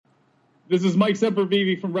This is Mike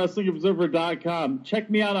Sempervive from WrestlingObserver.com. Check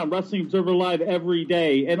me out on Wrestling Observer Live every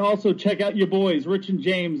day. And also check out your boys, Rich and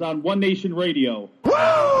James, on One Nation Radio.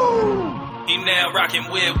 Woo! You're now rocking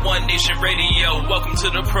with One Nation Radio. Welcome to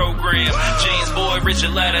the program. James Boyd,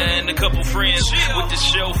 Richard Latta, and a couple friends with the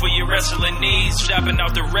show for your wrestling needs. Shopping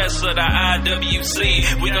out the wrestler, the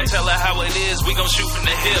IWC. We gon' tell her how it is. We gon' shoot from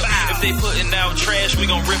the hip. If they putting out trash, we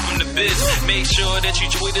gon' rip from the bits. Make sure that you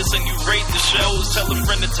tweet us and you rate the shows. Tell a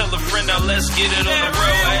friend to tell a friend. Now let's get it on the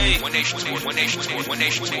road. Hey. One Nation Sports. One Nation Sports. One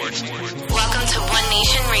Nation Sports. Welcome to One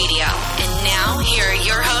Nation Radio. And now here are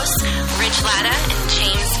your hosts, Rich Latta and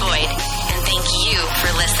James Boyd. Thank you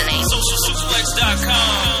for listening.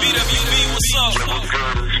 SocialSuplex.com. BWB, what's up? What's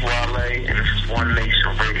good? It's Wale, and this is One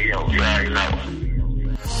Nation Radio. You already know.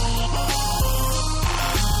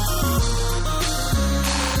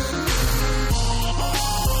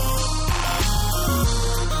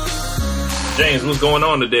 James, what's going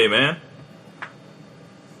on today, man?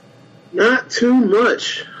 Not too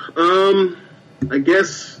much. I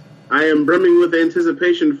guess I am brimming with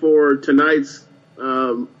anticipation for tonight's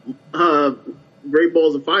Great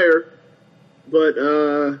Balls of Fire, but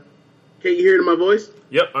can't you hear it in my voice?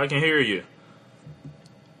 Yep, I can hear you.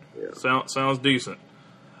 Yeah. Sounds decent.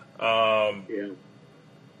 Yeah.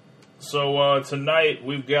 So tonight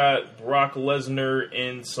we've got Brock Lesnar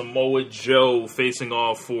and Samoa Joe facing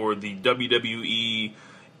off for the WWE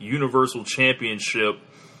Universal Championship.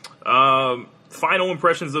 Final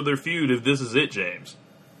impressions of their feud, if this is it, James.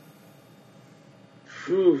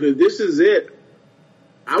 If this is it,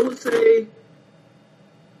 I would say,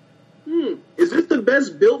 is this the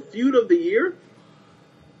best built feud of the year?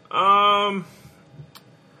 I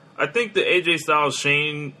think the AJ Styles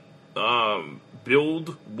Shane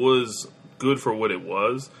build was good for what it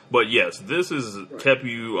was, but yes, this has kept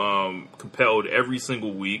you compelled every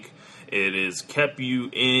single week. It has kept you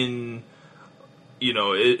in,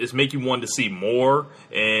 it's make you want to see more,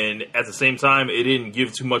 and at the same time, it didn't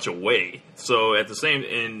give too much away. So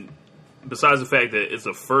besides the fact that it's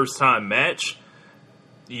a first-time match,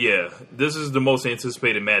 yeah, this is the most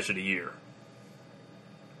anticipated match of the year.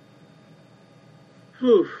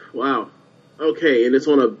 Whew, wow. Okay, and it's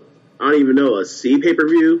on a C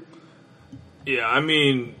pay-per-view? Yeah, I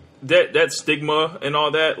mean, that stigma and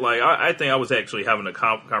all that, like, I think I was actually having a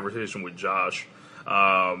conversation with Josh.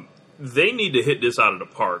 They need to hit this out of the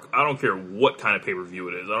park. I don't care what kind of pay-per-view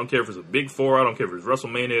it is. I don't care if it's a Big Four. I don't care if it's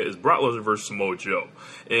WrestleMania. It's Brock Lesnar versus Samoa Joe.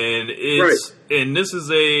 And this is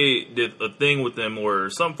a thing with them where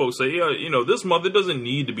some folks say, this month it doesn't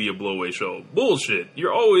need to be a blow-away show. Bullshit.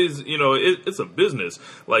 You're always, it's a business.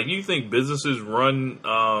 Like, you think businesses run,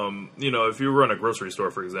 if you run a grocery store,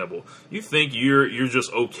 for example, you think you're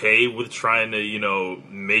just okay with trying to,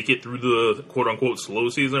 make it through the quote-unquote slow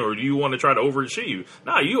season, or do you want to try to overachieve?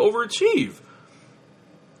 Nah, you overachieve.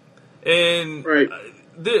 And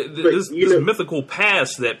this mythical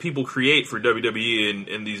past that people create for WWE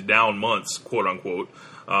in these down months, quote unquote,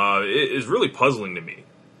 is really puzzling to me.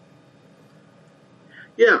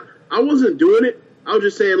 Yeah, I wasn't doing it. I was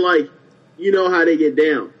just saying, like, you know how they get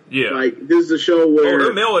down. Yeah, like this is a show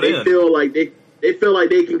where they feel like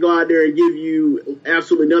they can go out there and give you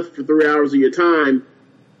absolutely nothing for 3 hours of your time.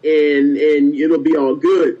 And it'll be all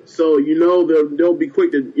good. So, they'll be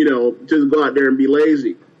quick to, just go out there and be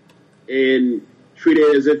lazy and treat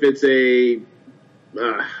it as if it's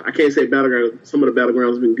I can't say battleground. Some of the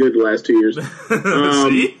battlegrounds have been good the last 2 years.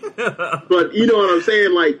 But you know what I'm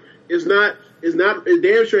saying? Like, it's damn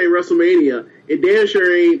sure ain't WrestleMania. It damn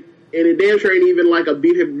sure ain't even like a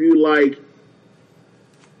beat review, like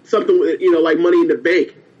something, like Money in the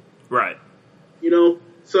Bank. Right.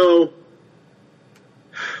 So,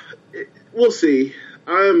 we'll see.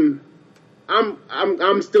 I'm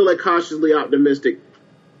still cautiously optimistic.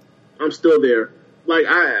 I'm still there. Like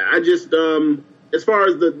I just as far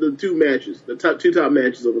as the two matches, the two top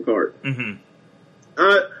matches of the card. Mm-hmm.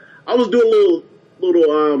 I was doing a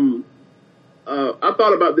little I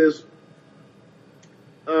thought about this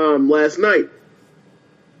last night.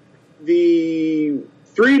 The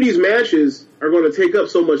 3 of these matches are going to take up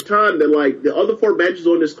so much time that, like, the other 4 matches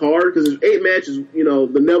on this card, because there's 8 matches,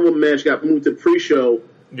 the Neville match got moved to the pre-show.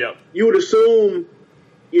 Yep. You would assume,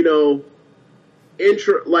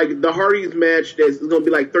 like the Hardys match that's going to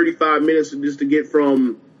be like 35 minutes just to get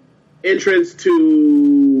from entrance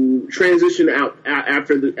to transition out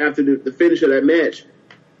after the finish of that match.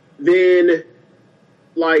 Then,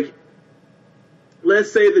 like,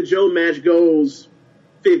 let's say the Joe match goes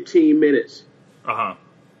 15 minutes. Uh-huh.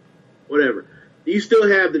 Whatever. You still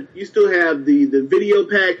have the video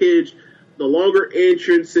package, the longer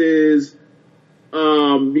entrances,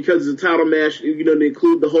 because it's a title match, they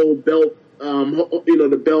include the whole belt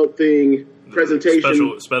the belt thing,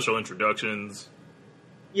 presentation. Special introductions.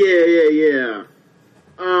 Yeah.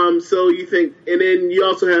 So you think, and then you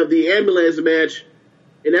also have the ambulance match,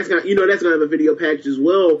 and that's gonna have a video package as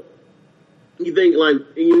well. You think I'm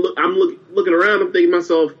looking around, I'm thinking to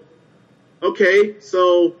myself, okay,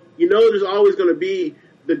 so there's always going to be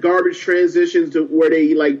the garbage transitions to where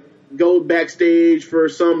they go backstage for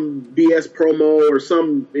some BS promo or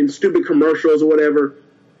some stupid commercials or whatever.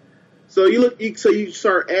 So you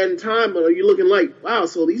start adding time, and you're looking like, wow,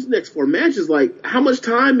 so these next 4 matches, how much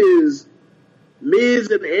time is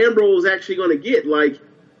Miz and Ambrose actually going to get?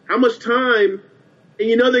 How much time?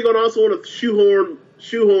 And they're going to also want to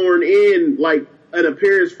shoehorn in an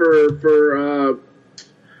appearance for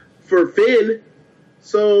Finn.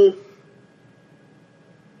 So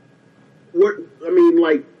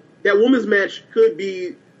that women's match could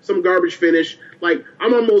be some garbage finish. I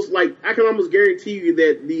can almost guarantee you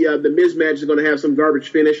that the Miz match is going to have some garbage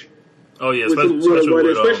finish. Oh yeah, especially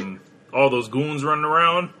with all those goons running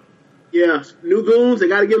around. Yeah, new goons. They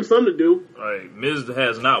got to give them something to do. Right, Miz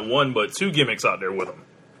has not 1 but 2 gimmicks out there with him.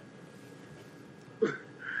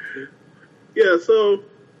 Yeah, so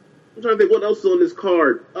I'm trying to think what else is on this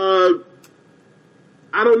card. I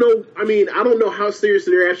don't know. I don't know how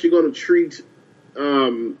seriously they're actually going to treat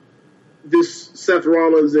this Seth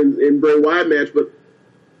Rollins and Bray Wyatt match, but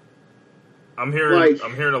I'm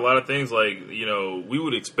hearing a lot of things we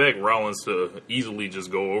would expect Rollins to easily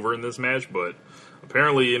just go over in this match, but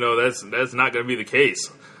apparently that's not going to be the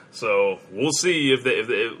case. So we'll see if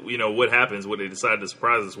what happens, what they decide to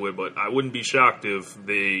surprise us with. But I wouldn't be shocked if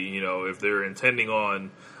if they're intending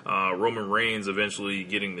on Roman Reigns eventually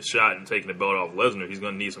getting the shot and taking the belt off Lesnar. He's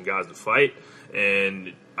going to need some guys to fight,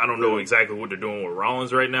 and I don't know exactly what they're doing with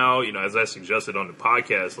Rollins right now. As I suggested on the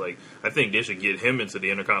podcast, I think they should get him into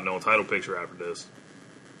the Intercontinental title picture after this.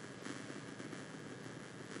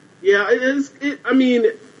 Yeah,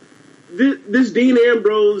 this Dean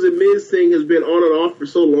Ambrose and Miz thing has been on and off for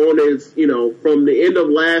so long that it's, from the end of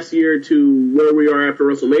last year to where we are after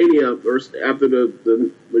WrestleMania, or after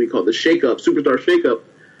the shakeup, superstar shakeup,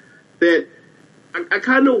 that I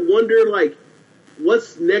kind of wonder,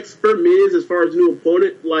 what's next for Miz as far as new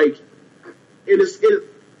opponent? It's going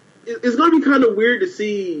to be kind of weird to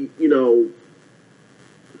see,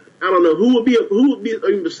 I don't know who would be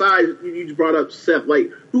besides you just brought up Seth.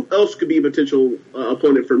 Who else could be a potential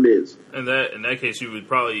opponent for Miz? In that case, you would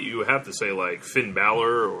have to say Finn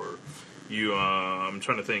Balor, or I'm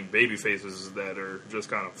trying to think baby faces that are just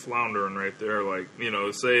kind of floundering right there.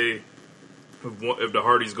 Say if the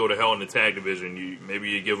Hardys go to hell in the tag division,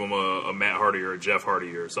 maybe you give them a Matt Hardy or a Jeff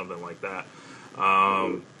Hardy or something like that.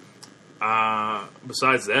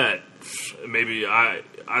 Besides that, maybe I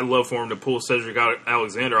love for him to pull Cedric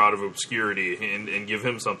Alexander out of obscurity and give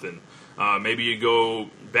him something. Maybe you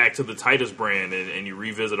go back to the Titus brand and you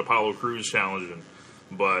revisit Apollo Crews challenging,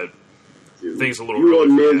 but things a little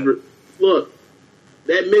early. Look,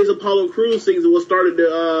 that Miz Apollo Crews thing is what started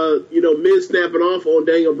the Miz snapping off on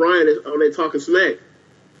Daniel Bryan on that Talking Smack.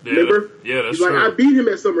 Yeah, remember? That's He's true. I beat him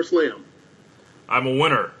at SummerSlam. I'm a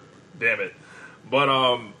winner. Damn it. But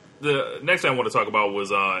the next thing I want to talk about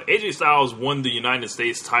was AJ Styles won the United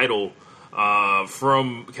States title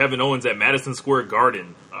from Kevin Owens at Madison Square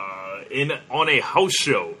Garden on a house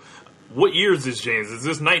show. What year is this, James? Is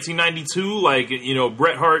this 1992?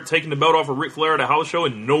 Bret Hart taking the belt off of Ric Flair at a house show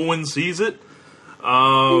and no one sees it?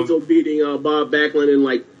 Enzo beating Bob Backlund in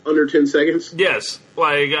under 10 seconds. Yes,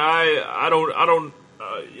 I don't.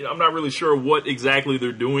 I'm not really sure what exactly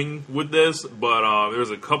they're doing with this, but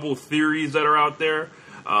there's a couple theories that are out there.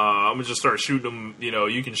 I'm gonna just start shooting them.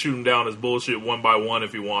 You can shoot them down as bullshit one by one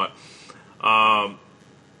if you want.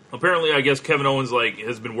 Apparently, I guess Kevin Owens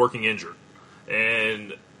has been working injured,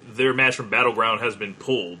 and their match from Battleground has been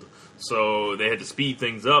pulled, so they had to speed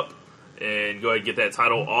things up and go ahead and get that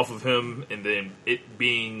title off of him, and then it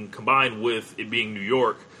being combined with it being New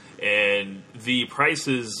York, and the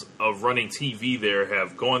prices of running TV there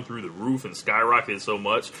have gone through the roof and skyrocketed so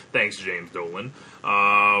much, thanks James Dolan,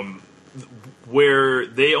 where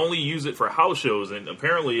they only use it for house shows, and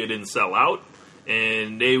apparently it didn't sell out,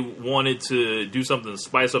 and they wanted to do something to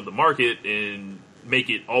spice up the market and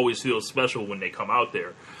make it always feel special when they come out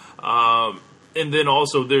there. And then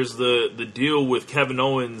also there's the deal with Kevin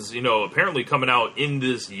Owens, apparently coming out in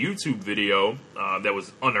this YouTube video that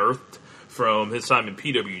was unearthed from his time in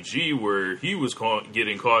PWG, where he was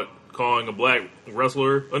getting caught calling a black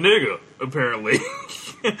wrestler a nigga, apparently.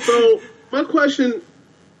 So my question,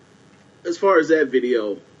 as far as that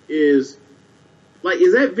video, is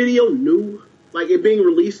that video new? It being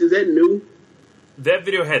released, is that new? that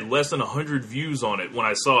video had less than 100 views on it when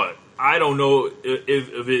I saw it. I don't know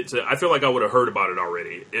if it's... I feel like I would have heard about it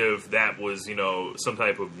already if that was, some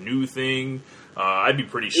type of new thing. I'd be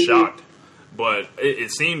pretty shocked. But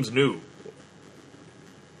it seems new.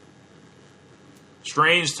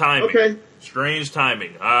 Strange timing. Okay. Strange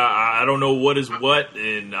timing. I don't know what is what,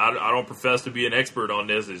 and I don't profess to be an expert on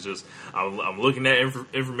this. It's just I'm looking at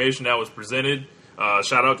information that was presented.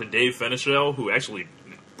 Shout out to Dave Fenichel, who actually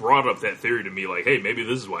brought up that theory to me, like, hey, maybe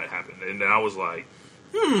this is why it happened. And then I was like,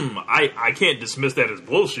 I can't dismiss that as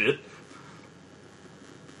bullshit.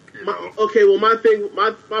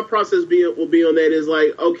 My process will be on that is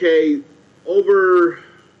like, okay, over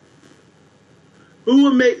who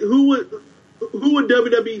would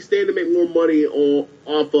WWE stand to make more money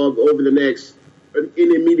off of over the next in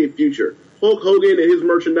the immediate future? Hulk Hogan and his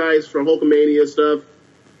merchandise from Hulkamania stuff,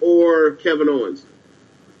 or Kevin Owens?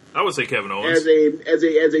 I would say Kevin Owens as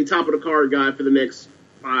a top of the card guy for the next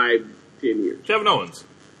 5-10 years. Kevin Owens.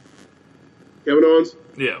 Kevin Owens?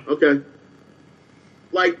 Yeah. Okay.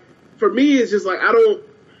 Like, for me, it's just like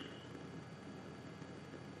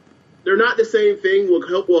they're not the same thing. What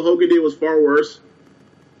Hogan did was far worse.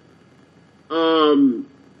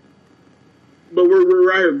 But we're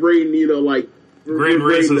right here grading, great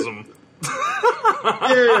racism.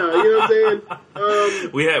 Yeah, you know what I'm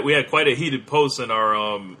saying? We had quite a heated post in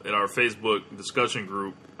our Facebook discussion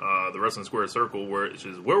group, the Wrestling Square Circle, which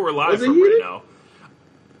is where we're live from right now.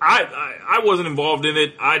 I wasn't involved in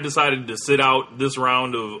it. I decided to sit out this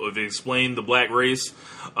round of Explain the Black Race.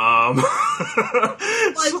 From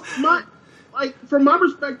my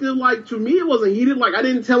perspective, to me it wasn't heated. Like, I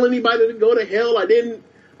didn't tell anybody to go to hell. I didn't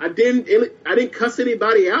cuss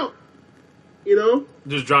anybody out.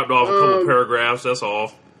 Just dropped off a couple paragraphs. That's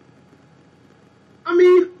all. I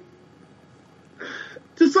mean,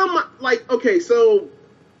 to some, okay, so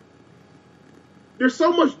there's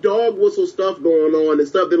so much dog whistle stuff going on and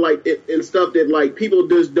stuff that people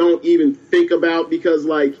just don't even think about because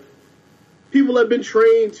people have been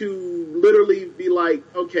trained to literally be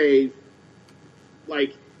okay,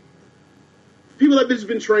 people have just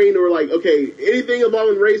been trained or okay, anything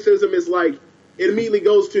involving racism is it immediately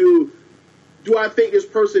goes to, do I think this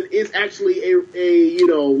person is actually a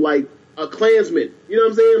Klansman? You know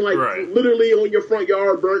what I'm saying? Right. Literally on your front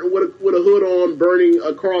yard, burnt with a hood on, burning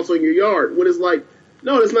a cross on your yard. When it's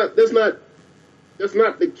no, that's not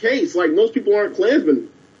the case. Most people aren't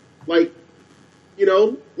Klansmen.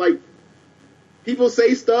 People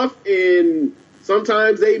say stuff, and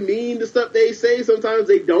sometimes they mean the stuff they say, sometimes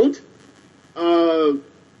they don't.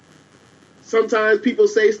 Sometimes people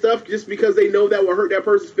say stuff just because they know that will hurt that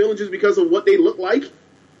person's feelings just because of what they look like,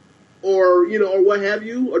 or what have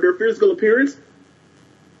you, or their physical appearance.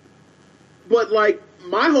 But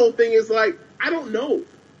my whole thing is I don't know,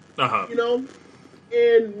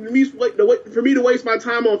 and for me to waste my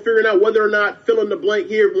time on figuring out whether or not fill in the blank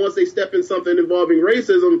here once they step in something involving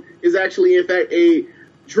racism is actually in fact a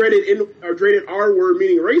dreaded R word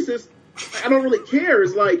meaning racist, I don't really care.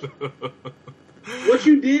 It's what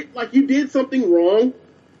you did, you did something wrong,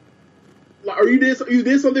 or you did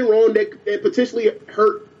something wrong that potentially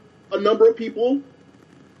hurt a number of people.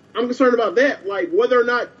 I'm concerned about that. Whether or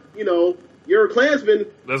not you're a Klansman,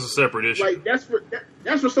 that's a separate issue. That's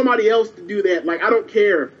for somebody else to do that. I don't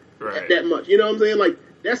care that much. You know what I'm saying?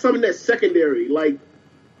 That's something that's secondary.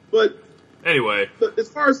 But anyway, but as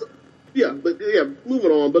far as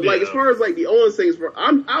moving on. But as far as the Owens things,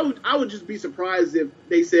 I would just be surprised if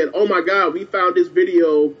they said, "Oh my God, we found this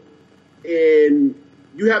video, and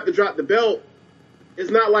you have to drop the belt."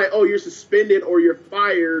 It's not oh, you're suspended or you're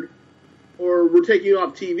fired or we're taking you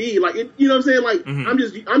off TV. You know what I'm saying?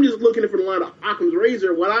 Mm-hmm. I'm just looking for the line of Occam's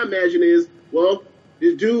razor. What I imagine is, well,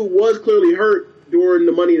 this dude was clearly hurt during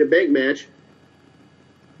the Money in the Bank match.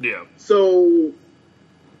 Yeah. So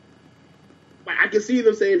I can see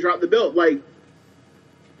them saying drop the belt.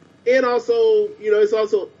 And also, it's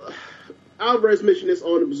also, Alvarez mentioned this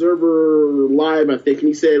on Observer Live, I think, and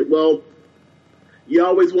he said, well, you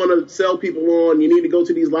always want to sell people on, you need to go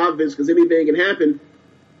to these live events because anything can happen.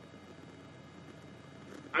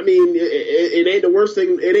 I mean, it ain't the worst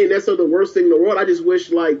thing, it ain't necessarily the worst thing in the world. I just wish,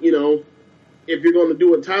 if you're going to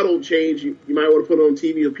do a title change, you might want to put it on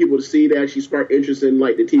TV for people to see to actually spark interest in,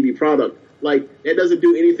 the TV product. That doesn't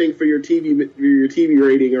do anything for your TV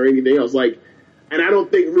rating or anything else. And I don't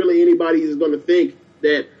think really anybody is going to think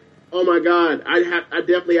that, oh my God, I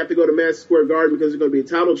definitely have to go to Madison Square Garden because there's going to be a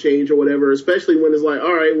title change or whatever. Especially when it's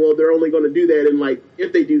all right, well, they're only going to do that in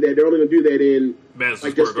if they do that, they're only going to do that in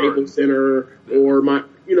Madison just Staples Center or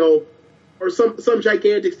or some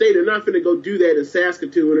gigantic state. They're not going to go do that in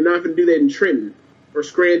Saskatoon. They're not going to do that in Trenton or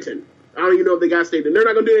Scranton. I don't even know if they got stayed. And they're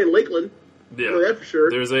not going to do it in Lakeland. Yeah, I know that for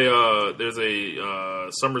sure. There's a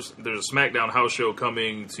SmackDown house show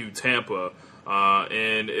coming to Tampa,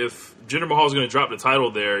 and if Jinder Mahal is going to drop the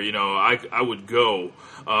title there, I would go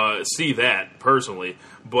see that personally,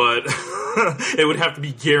 but it would have to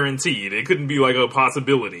be guaranteed. It couldn't be like a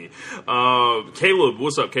possibility. Caleb,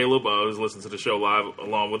 what's up, Caleb? Who's listening to the show live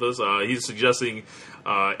along with us? He's suggesting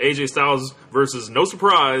AJ Styles versus, no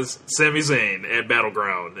surprise, Sami Zayn at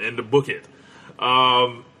Battleground, and to book it.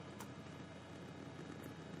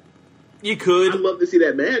 You could. I'd love to see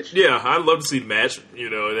that match. Yeah, I'd love to see the match.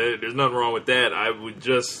 There's nothing wrong with that. I would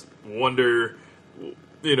just wonder,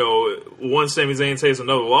 once Sami Zayn takes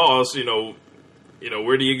another loss, where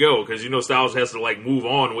do you go? Because Styles has to move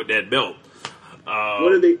on with that belt.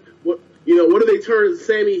 What do they turn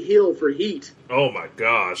Sami heel for heat? Oh my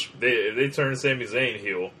gosh, they turn Sami Zayn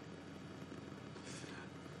heel.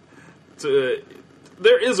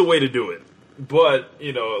 There is a way to do it. But,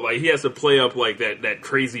 he has to play up that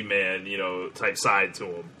crazy man, type side to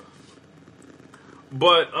him.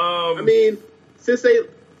 But, they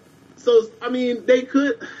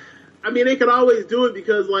could always do it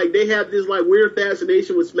because, they have this, weird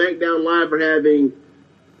fascination with SmackDown Live for having,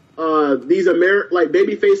 these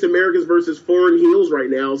babyface Americans versus foreign heels right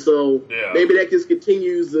now. So, maybe that just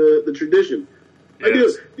continues the tradition.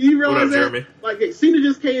 Yes. Do you realize that? Jeremy? Cena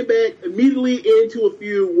just came back immediately into a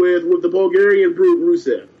feud with the Bulgarian brute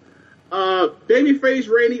Rusev. Babyface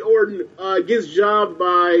Randy Orton gets jobbed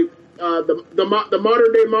by the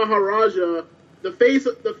modern day Maharaja, the face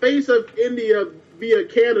of India via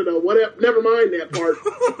Canada. Whatever. Never mind that part.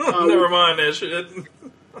 Never mind that shit.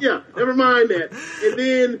 Yeah, never mind that. And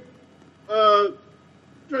then.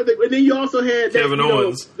 And then you also had Kevin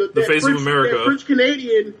Owens, the face of America, that French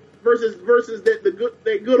Canadian versus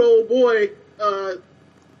that good old boy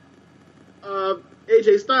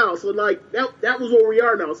AJ Styles. So that was where we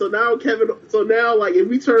are now. So now if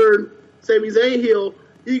we turn Sami Zayn heel,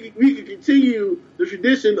 we can continue the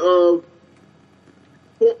tradition of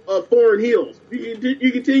foreign heels.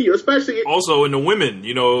 You continue, especially also in the women.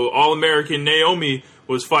 All American Naomi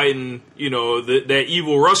was fighting. That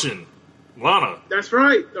evil Russian. Lana. That's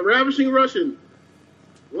right. The ravishing Russian.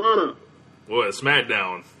 Lana. Boy,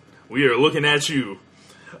 SmackDown. We are looking at you.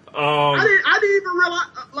 I didn't even realize,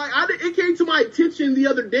 it came to my attention the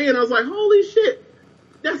other day and I was like, holy shit.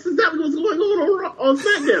 That's exactly what's going on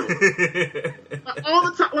SmackDown.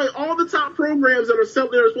 all the top programs that are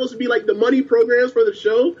supposed to be the money programs for the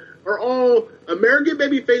show are all American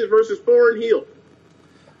babyface versus foreign heel.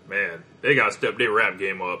 Man, they got to step their rap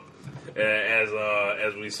game up,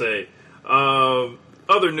 as we say.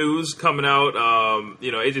 Other news coming out,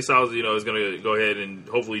 AJ Styles, is going to go ahead and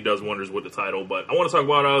hopefully does wonders with the title. But I want to talk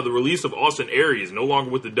about the release of Austin Aries, no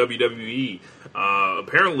longer with the WWE.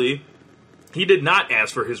 Apparently, he did not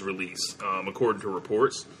ask for his release, according to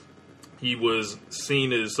reports. He was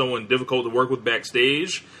seen as someone difficult to work with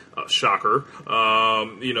backstage. Shocker.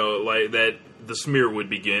 That the smear would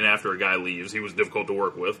begin after a guy leaves. He was difficult to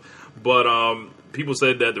work with. But people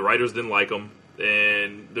said that the writers didn't like him.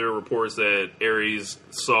 And there are reports that Aries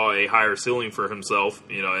saw a higher ceiling for himself,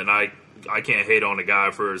 and I can't hate on the guy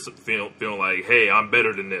for feeling like, hey, I'm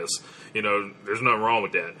better than this. There's nothing wrong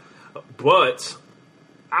with that. But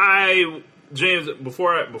James,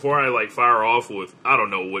 before I fire off with, I don't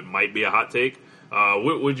know, what might be a hot take,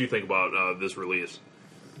 what did you think about this release?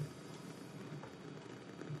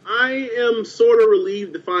 I am sort of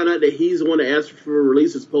relieved to find out that he's the one that asked for a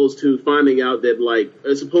release as opposed to finding out that,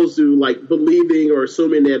 as opposed to, believing or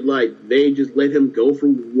assuming that, they just let him go for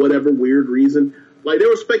whatever weird reason. There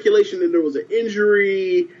was speculation that there was an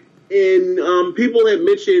injury, and people had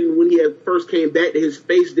mentioned when he had first came back that his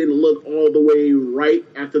face didn't look all the way right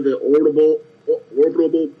after the orbital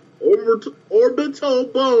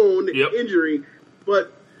bone injury.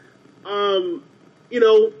 But,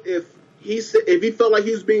 if he felt like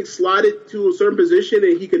he was being slotted to a certain position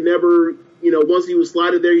and he could never, once he was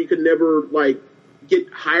slotted there, he could never get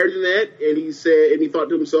higher than that. And he thought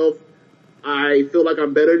to himself, I feel like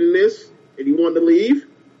I'm better than this. And he wanted to leave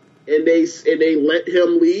and they let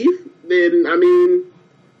him leave. Then,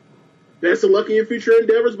 best of luck in your future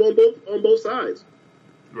endeavors on both sides.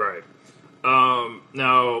 Right.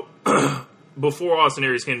 Now, before Austin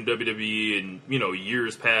Aries came to WWE and,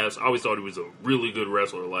 years past, I always thought he was a really good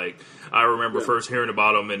wrestler. I remember first hearing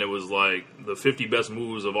about him, and it was the 50 best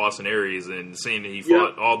moves of Austin Aries, and seeing that he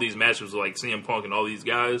fought all these matches with CM Punk and all these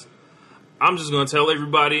guys. I'm just going to tell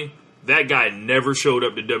everybody, that guy never showed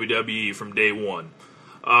up to WWE from day one.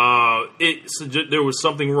 There was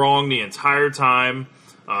something wrong the entire time.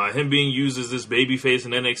 Him being used as this babyface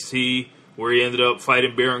in NXT where he ended up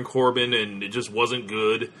fighting Baron Corbin, and it just wasn't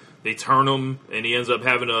good. They turn him, and he ends up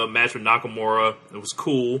having a match with Nakamura. It was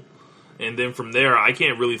cool. And then from there, I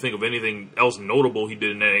can't really think of anything else notable he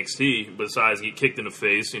did in NXT besides get kicked in the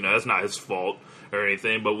face. That's not his fault or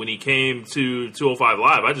anything. But when he came to 205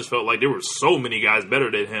 Live, I just felt like there were so many guys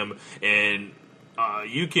better than him. And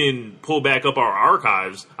you can pull back up our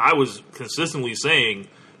archives. I was consistently saying,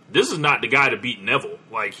 this is not the guy to beat Neville.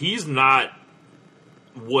 Like, he's not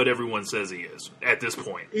what everyone says he is at this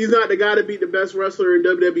point. He's not the guy to beat the best wrestler in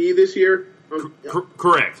WWE this year?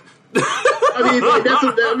 Correct.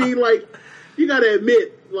 You gotta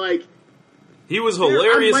admit, he was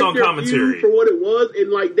hilarious on commentary for what it was,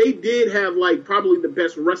 and they did have probably the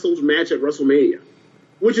best wrestlers match at WrestleMania,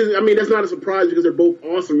 which is, that's not a surprise because they're both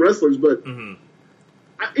awesome wrestlers, but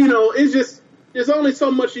it's just there's only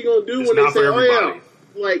so much you're gonna do when they say, "Oh yeah,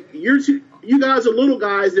 you guys are little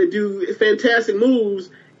guys that do fantastic moves,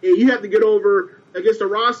 and you have to get over against a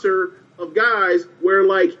roster of guys where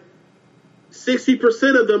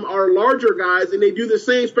 60% of them are larger guys, and they do the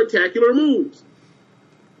same spectacular moves."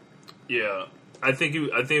 Yeah, I think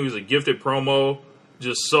it was a gifted promo.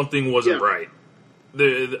 Just something wasn't right.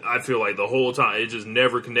 I feel like the whole time it just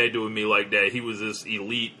never connected with me like that. He was this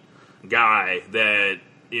elite guy that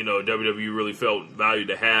WWE really felt valued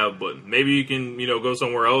to have, but maybe you can go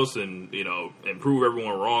somewhere else and and prove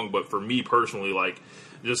everyone wrong. But for me personally,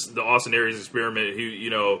 just the Austin Aries experiment,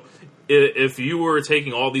 if you were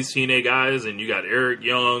taking all these TNA guys and you got Eric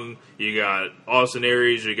Young, you got Austin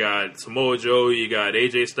Aries, you got Samoa Joe, you got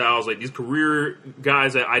AJ Styles, these career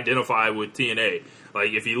guys that identify with TNA.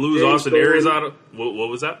 If you lose James Austin Storm. Aries out of what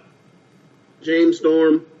was that? James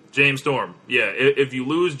Storm. Yeah. If you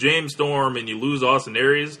lose James Storm and you lose Austin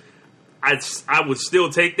Aries, I would still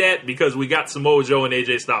take that because we got Samoa Joe and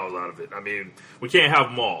AJ Styles out of it. We can't have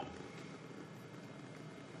them all.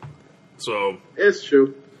 So it's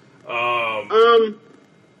true. I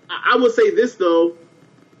would say this though: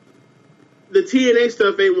 the TNA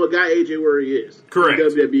stuff ain't what got AJ where he is. Correct. In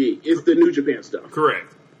WWE, it's the New Japan stuff.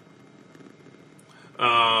 Correct.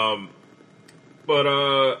 But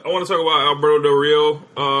I want to talk about Alberto Del Rio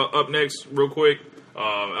up next, real quick.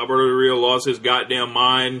 Alberto Del Rio lost his goddamn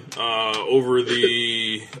mind over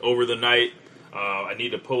the night. I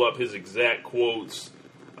need to pull up his exact quotes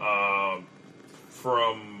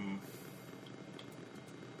from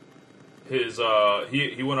his.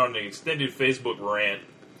 He went on an extended Facebook rant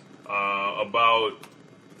about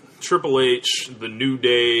Triple H, the New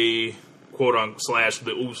Day, quote on /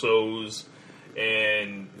 the Usos.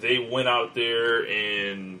 And they went out there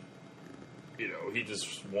and, he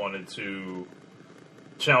just wanted to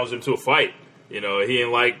challenge them to a fight. He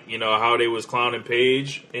didn't like, how they was clowning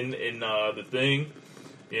Paige in the thing,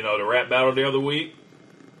 the rap battle the other week.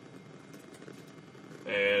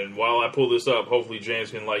 And while I pull this up, hopefully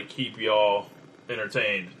James can, keep y'all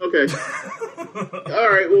entertained. Okay. All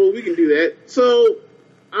right, well, we can do that. So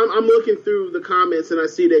I'm looking through the comments and I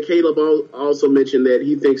see that Caleb also mentioned that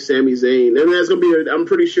he thinks Sami Zayn, and that's gonna be I'm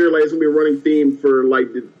pretty sure it's gonna be a running theme for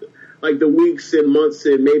the weeks and months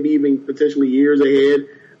and maybe even potentially years ahead,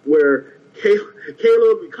 where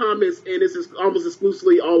Caleb comments and this is almost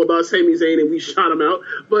exclusively all about Sami Zayn and we shot him out.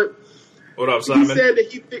 But what up, Simon? He said that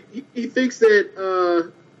he thinks that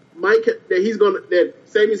that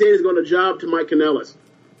Sami Zayn is going to job to Mike Kanellis.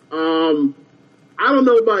 I don't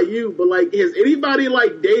know about you, but has anybody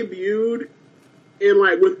debuted in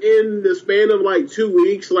within the span of 2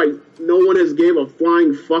 weeks? No one has gave a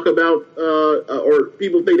flying fuck about, or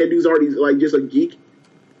people think that dude's already just a geek.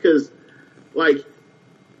 Because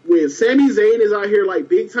when Sami Zayn is out here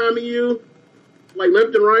big timing you,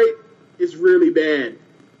 left and right, it's really bad.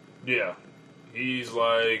 Yeah, he's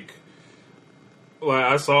I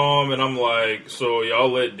saw him and I'm so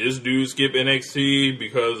y'all let this dude skip NXT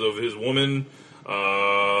because of his woman.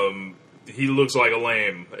 He looks like a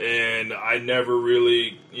lame, and I never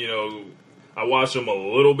really, I watched him a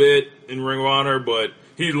little bit in Ring of Honor, but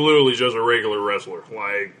he's literally just a regular wrestler.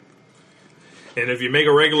 And if you make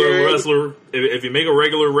a regular wrestler, if you make a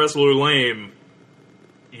regular wrestler lame,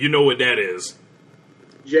 you know what that is.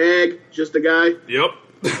 Jag, just a guy. Yep.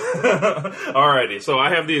 Alrighty, so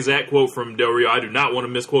I have the exact quote from Del Rio. I do not want to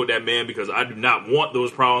misquote that man because I do not want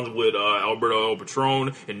those problems with Alberto El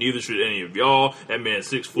Patron, and neither should any of y'all. That man's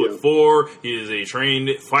 6'4". He is a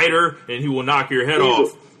trained fighter, and he will knock your head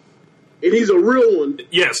off. And he's a real one.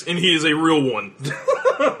 Yes, and he is a real one.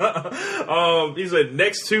 He said,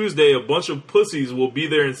 next Tuesday, a bunch of pussies will be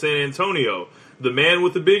there in San Antonio. The man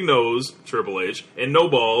with the big nose, Triple H, and no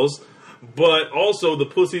balls, But also the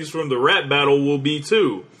pussies from the rap battle will be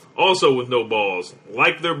too. Also with no balls.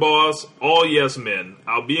 Like their boss, all yes men.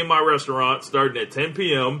 I'll be in my restaurant starting at 10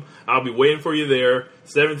 p.m. I'll be waiting for you there.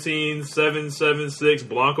 17776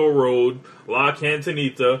 Blanco Road, La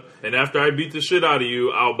Cantanita. And after I beat the shit out of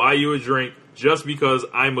you, I'll buy you a drink just because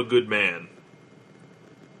I'm a good man.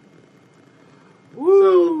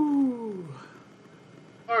 Woo!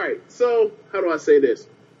 Alright, so how do I say this?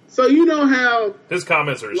 So you know how... His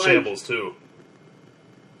comments are in shambles too.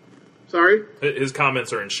 Sorry? His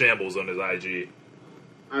comments are in shambles on his IG.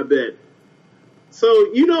 I bet. So,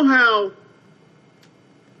 you know how,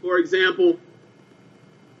 for example,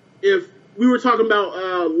 if we were talking about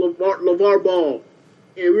LeVar Ball,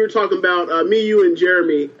 and we were talking about, me, you, and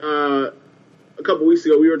Jeremy, a couple weeks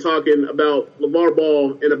ago, we were talking about LeVar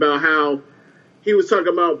Ball and about how he was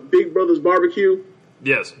talking about Big Brother's Barbecue.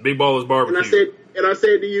 Yes, Big Baller's Barbecue. And I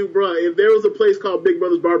said to you, bro, if there was a place called Big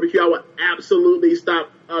Brother's Barbecue, I would absolutely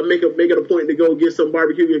stop, make it a point to go get some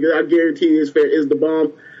barbecue because I guarantee you is the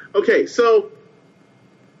bomb. Okay, so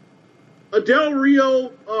a Del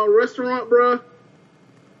Rio restaurant, bro.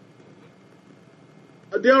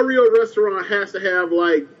 A Del Rio restaurant has to have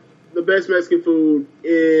like the best Mexican food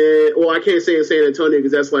I can't say in San Antonio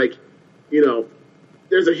because that's like, you know,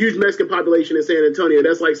 there's a huge Mexican population in San Antonio.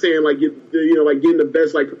 That's like saying like like getting the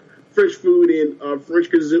best like French food and French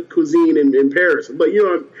cuisine in Paris. But you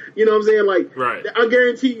know what I'm saying? Like, right. I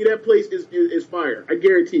guarantee you that place is fire. I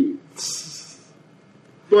guarantee you.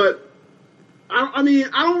 But I mean,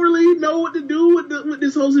 I don't really know what to do with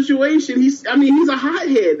this whole situation. He's a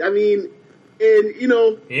hothead. I mean, and he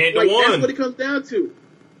ain't the one. That's what it comes down to.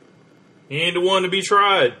 He ain't the one to be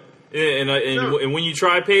tried. And when you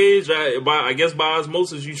try Paige, I guess by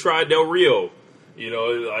osmosis, you tried Del Rio. You know,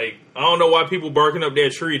 like, I don't know why people barking up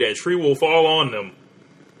that tree. That tree will fall on them.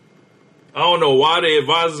 I don't know why the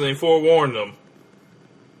advisors ain't forewarned them.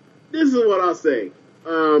 This is what I'll say.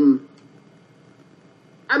 I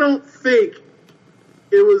don't think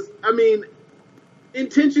it was. I mean,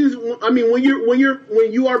 intentions. I mean, when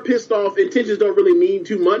you are pissed off, intentions don't really mean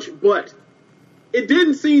too much. But it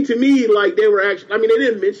didn't seem to me like they were actually. I mean, they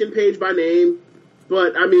didn't mention Paige by name,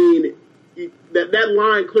 but I mean, that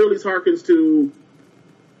line clearly harkens to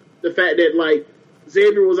the fact that, like,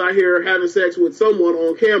 Xavier was out here having sex with someone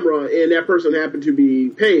on camera, and that person happened to be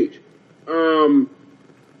Paige.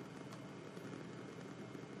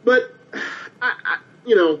 But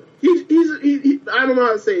he's I don't know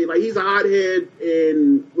how to say it. Like, he's a hothead,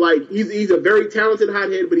 and like he's a very talented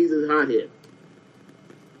hothead, but he's a hothead.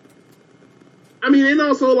 I mean, and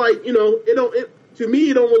also like to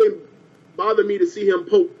me it don't really bother me to see him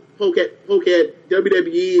poke at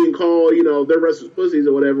WWE and call their wrestlers pussies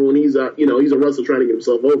or whatever when he's he's a wrestler trying to get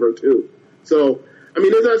himself over too. So I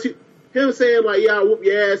mean, there's not him saying like, yeah, I'll whoop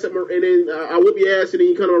your ass and then I'll whoop your ass and then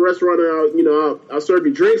you come to a restaurant and I'll serve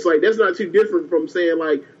you drinks. Like, that's not too different from saying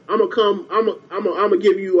like, I'm gonna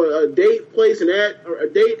give you a date, place, or a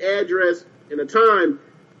date, address, and a time.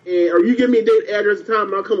 Or you give me a date, address, and time,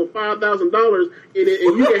 and I'll come with $5,000, and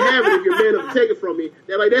you can have it if you're man enough to take it from me.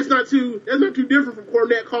 That's not too different from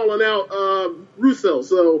Cornette calling out Russo.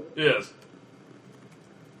 So yes.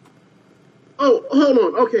 Oh, hold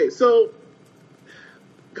on. Okay, so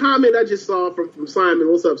comment I just saw from Simon.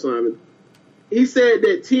 What's up, Simon? He said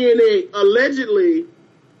that TNA allegedly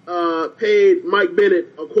paid Mike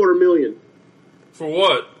Bennett $250,000. For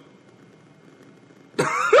what?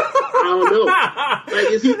 I don't know.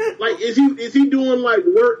 Is he doing like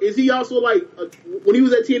work? Is he also like when he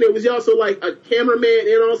was at TNA? Was he also like a cameraman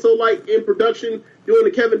and also like in production doing the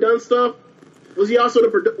Kevin Dunn stuff? Was he also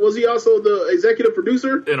the executive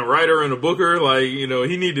producer and a writer and a booker? Like,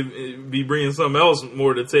 he need to be bringing something else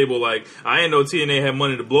more to the table. Like, I didn't know TNA had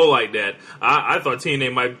money to blow like that. I thought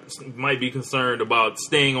TNA might be concerned about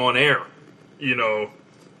staying on air.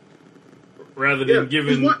 Rather than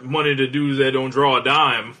giving money to dudes that don't draw a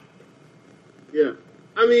dime. Yeah.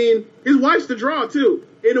 I mean, his wife's the draw, too.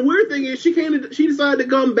 And the weird thing is, she decided to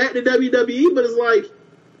come back to WWE, but it's like,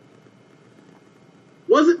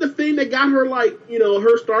 was it the thing that got her, like,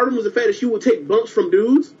 her stardom was the fact that she would take bumps from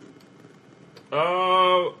dudes?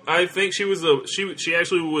 I think she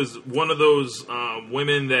actually was one of those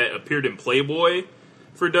women that appeared in Playboy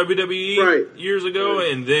for WWE years ago,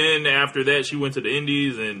 and then after that, she went to the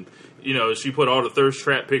Indies and she put all the thirst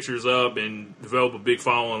trap pictures up and developed a big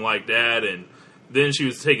following like that. And then she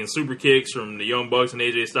was taking super kicks from the Young Bucks and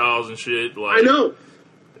AJ Styles and shit. Like, I know.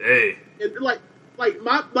 Hey, my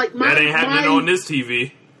that ain't happening on this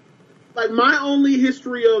TV. Like, my only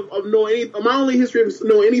history of knowing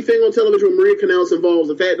anything on television with Maria Kanellis involves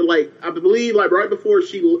the fact that, like, I believe, like, right before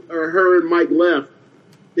her and Mike left,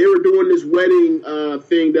 they were doing this wedding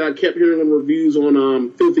thing that I kept hearing on reviews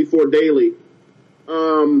on Filthy 4 Daily,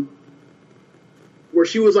 where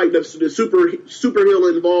she was like the super heel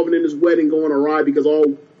involved in this wedding going awry because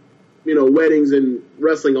all, you know, weddings and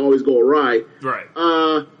wrestling always go awry. Right.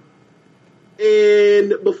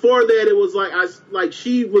 And before that, it was like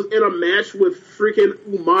she was in a match with freaking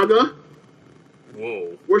Umaga.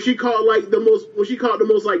 Whoa. Where she caught the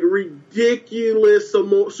most like ridiculous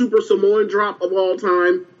Super Samoan drop of all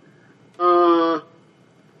time. And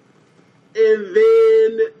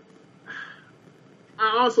then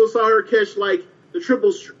I also saw her catch like the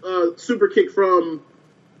triple super kick from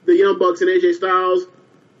the Young Bucks and AJ Styles.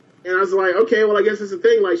 And I was like, okay, well, I guess that's the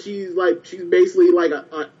thing. Like, she's basically like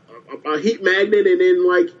a heat magnet, and then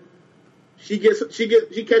like she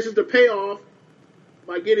catches the payoff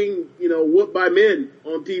by getting, you know, whooped by men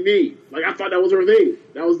on TV. Like, I thought that was her thing.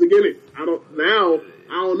 That was the gimmick. I don't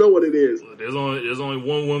know what it is. There's only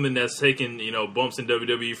one woman that's taken, you know, bumps in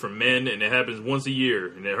WWE from men, and it happens once a year.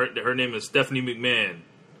 And her name is Stephanie McMahon.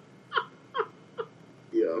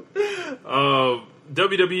 Yeah.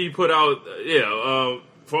 WWE put out,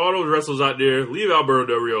 for all those wrestlers out there, leave Alberto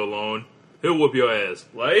Del Rio alone. He'll whoop your ass.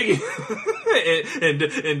 Like,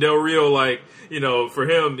 and Del Rio, like, you know, for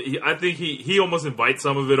him, I think he almost invites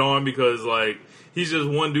some of it on because, like, he's just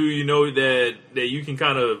one dude, you know, that you can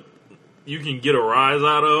you can get a rise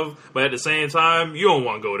out of, but at the same time, you don't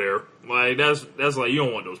want to go there. Like, that's like, you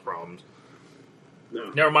don't want those problems. No.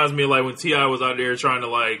 That reminds me of, like, when T.I. was out there trying to,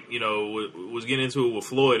 like, you know, was getting into it with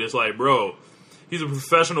Floyd. It's like, bro, he's a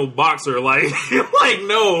professional boxer. Like, like,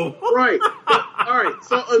 no. Right. All right.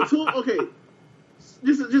 So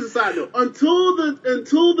just a side note. Until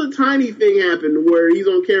the Tiny thing happened, where he's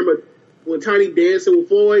on camera when Tiny dancing with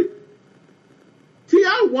Floyd,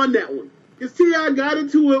 T.I. won that one because T.I. got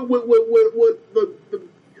into it with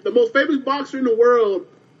the most famous boxer in the world,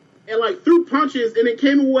 and like threw punches, and it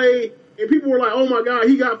came away. And people were like, "Oh my God,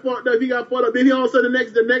 he got fucked up. He got fucked up." Then he all of a sudden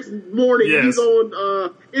the next morning he's on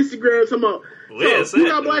Instagram talking about who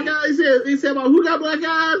got black eyes. He said about who got black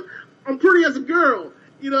eyes. I'm pretty as a girl,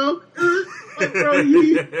 you know. Like, bro,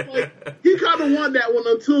 he kind of won that one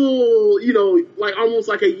until, you know, like almost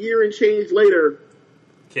like a year and change later.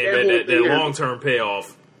 Came back that long-term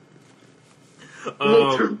payoff.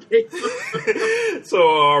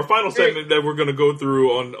 So our final segment that we're going to go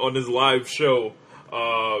through on this live show.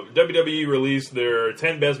 WWE released their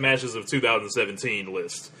 10 best matches of 2017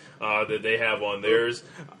 list that they have on theirs.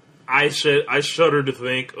 I shudder to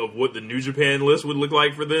think of what the New Japan list would look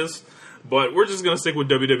like for this, but we're just going to stick with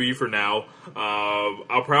WWE for now. I'll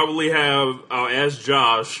ask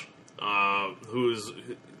Josh, who's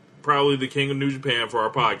probably the king of New Japan for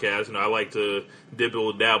our podcast, and I like to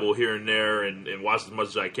dibble dabble here and there and watch as much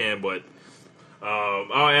as I can, but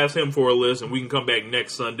I'll ask him for a list, and we can come back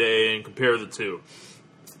next Sunday and compare the two.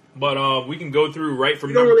 But we can go through right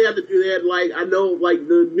from. You don't really have to do that. Like, I know, like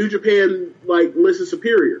the New Japan list is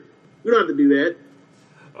superior. We don't have to do that.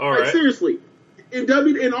 All right. Seriously, in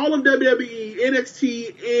all of WWE,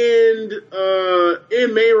 NXT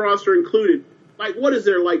and main roster included. Like, what is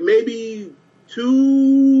there? Like maybe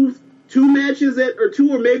two matches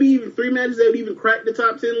two or maybe even 3 matches that would even crack the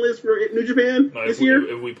top 10 list for New Japan this year.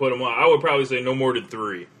 If we put them on, I would probably say no more than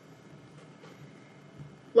 3.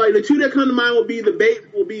 Like, the 2 that come to mind will be the Bate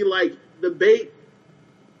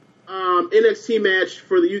NXT match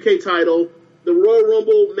for the UK title, the Royal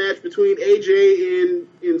Rumble match between AJ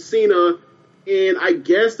and Cena, and I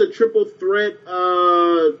guess the triple threat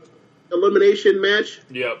elimination match.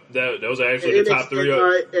 Yep, those are actually the top 3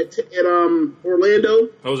 at Orlando.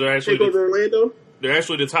 Those are actually Orlando. They're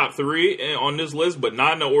actually the top 3 on this list, but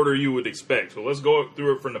not in the order you would expect. So let's go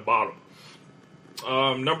through it from the bottom.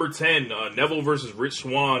 Number 10, Neville versus Rich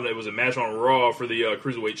Swann. It was a match on Raw for the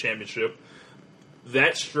Cruiserweight Championship.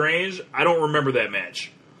 That's strange. I don't remember that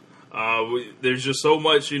match. There's just so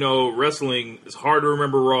much, you know, wrestling. It's hard to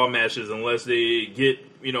remember Raw matches unless they get,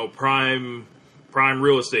 you know, prime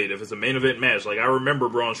real estate. If it's a main event match, like I remember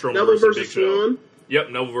Braun Strowman versus Big Show.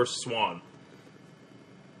 Yep, Neville versus Swann.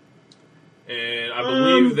 And I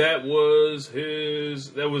believe that was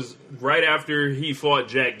right after he fought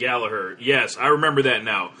Jack Gallagher. Yes, I remember that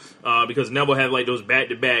now. Because Neville had like those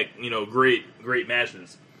back-to-back, you know, great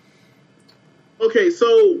matches. Okay,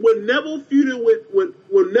 so when Neville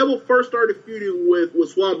first started feuding with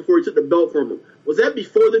Swann before he took the belt from him, was that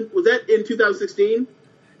in 2016?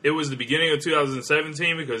 It was the beginning of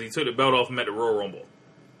 2017 because he took the belt off him at the Royal Rumble.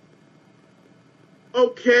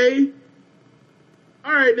 Okay.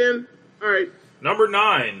 All right, then. All right. Number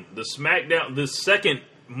 9, the second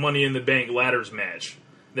Money in the Bank ladders match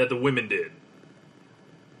that the women did.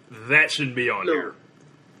 That shouldn't be on here.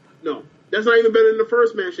 No, that's not even better than the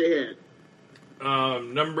first match they had.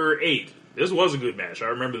 Number 8. This was a good match. I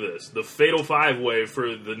remember this. The Fatal 5-Way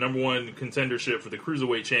for the number 1 contendership for the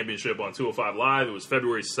Cruiserweight Championship on 205 Live. It was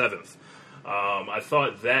February 7th. I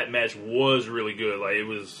thought that match was really good. Like, it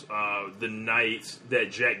was the night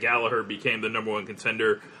that Jack Gallagher became the number 1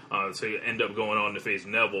 contender to end up going on to face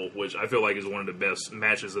Neville, which I feel like is one of the best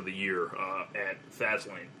matches of the year at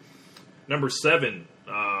Fastlane. Number 7,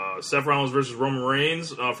 Seth Rollins versus Roman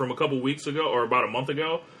Reigns from a couple weeks ago, or about a month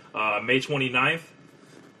ago, May 29th,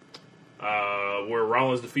 where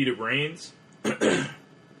Rollins defeated Reigns.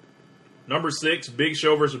 Number 6, Big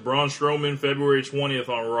Show versus Braun Strowman, February 20th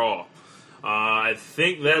on Raw. I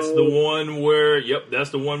think that's the one where, that's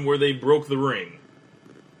the one where they broke the ring.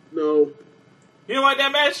 No. You don't like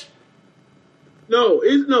that match? No,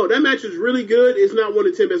 that match is really good. It's not one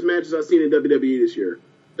of the 10 best matches I've seen in WWE this year.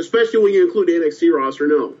 Especially when you include the NXT roster,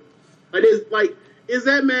 no. Is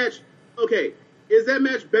that match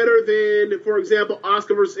better than, for example,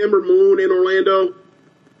 Asuka versus Ember Moon in Orlando?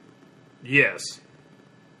 Yes.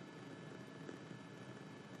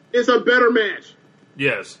 It's a better match.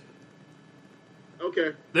 Yes.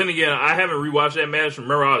 Okay. Then again, I haven't rewatched that match.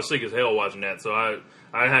 Remember, I was sick as hell watching that, so I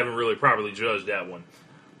haven't really properly judged that one.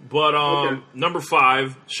 But number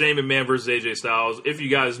 5, Shane McMahon versus AJ Styles. If you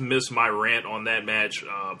guys missed my rant on that match,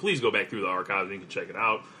 please go back through the archives and you can check it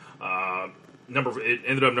out. It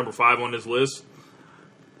ended up number 5 on this list.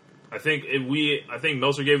 I think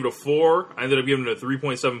Meltzer gave it a 4. I ended up giving it a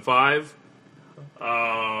 3.75.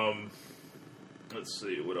 Let's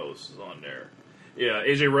see what else is on there. Yeah,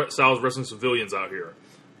 AJ Styles wrestling civilians out here.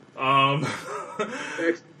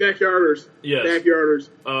 Backyarders. Yes. Backyarders.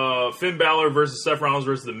 Finn Balor versus Seth Rollins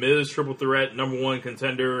versus The Miz, triple threat, number 1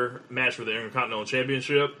 contender match for the Intercontinental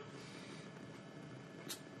Championship.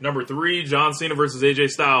 Number 3, John Cena versus AJ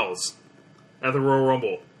Styles at the Royal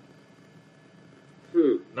Rumble.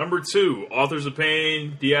 Number 2, Authors of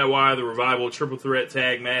Pain, DIY, The Revival, triple threat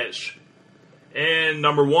tag match. And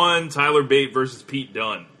number 1, Tyler Bate versus Pete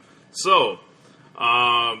Dunne. So,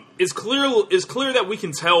 it's clear that we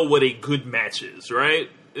can tell what a good match is, right?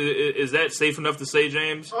 Is that safe enough to say,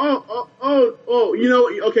 James? So you know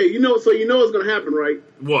what's going to happen, right?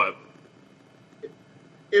 What?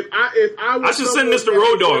 If I was should send this to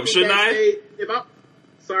Road Dogg, shouldn't I?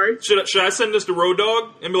 Sorry? Should I send this to Road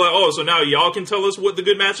Dogg and be like, oh, so now y'all can tell us what the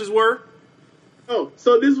good matches were? Oh,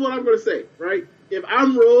 so this is what I'm going to say, right? If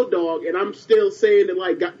I'm Road Dogg and I'm still saying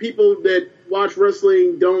that people that watch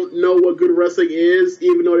wrestling don't know what good wrestling is,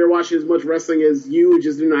 even though they're watching as much wrestling as you,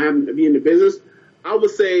 just do not happen to be in the business, I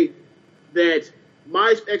would say that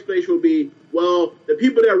my explanation would be, well, the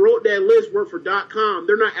people that wrote that list work for .com.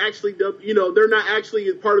 They're not actually they're not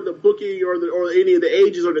actually part of the booking or any of the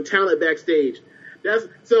agents or the talent backstage.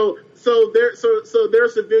 So they're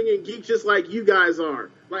civilian geeks just like you guys are.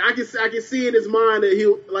 Like I can see in his mind that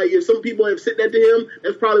if some people have said that to him,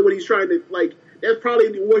 that's probably what he's trying to that's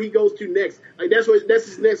probably where he goes to next. Like that's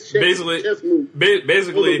his next chess move.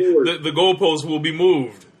 Basically, the goalposts will be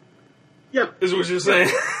moved. Yeah, is what you're saying.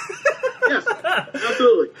 Yes,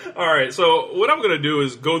 absolutely. All right, so what I'm going to do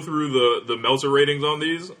is go through the Meltzer ratings on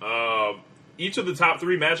these. Each of the top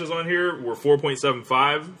 3 matches on here were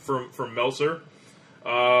 4.75 from Meltzer.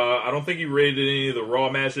 I don't think he rated any of the Raw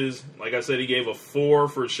matches. Like I said, he gave a 4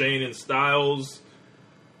 for Shane and Styles.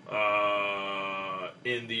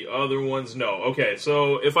 In the other ones, no. Okay,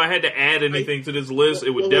 so if I had to add anything to this list,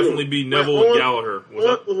 it would definitely be Neville and Gallagher.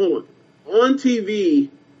 Hold on. On TV,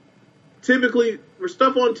 typically, for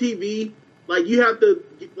stuff on TV, you have to,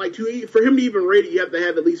 for him to even rate it, you have to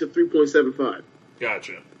have at least a 3.75.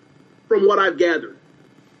 Gotcha. From what I've gathered.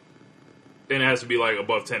 Then it has to be,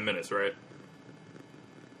 above 10 minutes, right?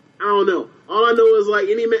 I don't know. All I know is,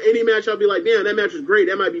 any match, I'll be like, damn, that match was great.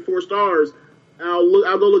 That might be 4 stars.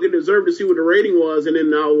 I'll go look at Deserve to see what the rating was, and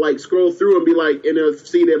then I'll, scroll through and be like, and I'll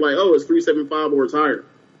see that, it's 3.75 or it's higher.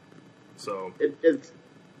 So. It's...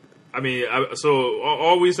 So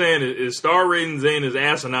all we saying is star ratings ain't as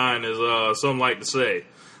asinine as some like to say.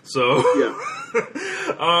 So yeah.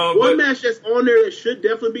 One match that's on there that should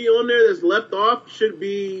definitely be on there that's left off should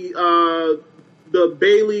be the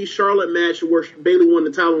Bayley Charlotte match where Bayley won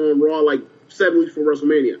the title on Raw 7 weeks before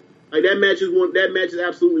WrestleMania. That match is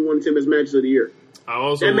absolutely one of the 10 best matches of the year.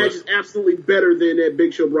 That match is absolutely better than that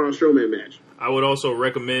Big Show Braun Strowman match. I would also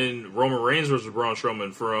recommend Roman Reigns versus Braun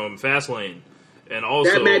Strowman from Fastlane. And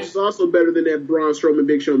also, that match is also better than that Braun Strowman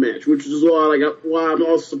Big Show match, which is why I'm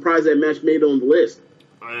also surprised that match made it on the list.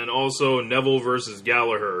 And also Neville versus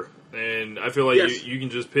Gallagher. And I feel like you can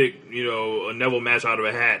just pick, a Neville match out of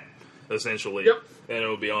a hat, essentially. Yep. and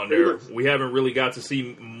it'll be on there. We haven't really got to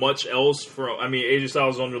see much else from. I mean, AJ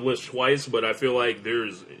Styles is on the list twice, but I feel like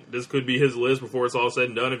this could be his list before it's all said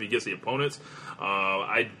and done if he gets the opponents.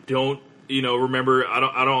 I don't, remember.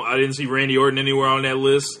 I didn't see Randy Orton anywhere on that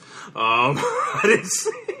list. I didn't see.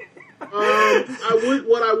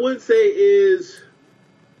 What I would say is,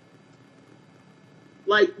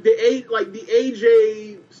 like the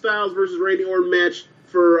AJ Styles versus Randy Orton match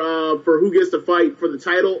for who gets to fight for the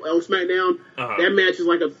title on SmackDown. That match is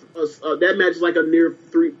like a near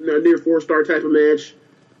 4-star type of match.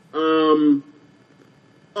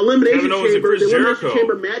 Elimination Chamber. The Elimination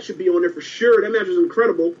Chamber match should be on there for sure. That match was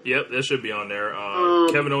incredible. Yep, that should be on there.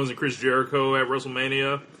 Kevin Owens and Chris Jericho at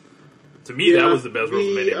WrestleMania. To me, that was the best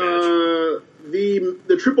WrestleMania match.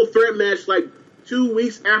 The triple threat match, like 2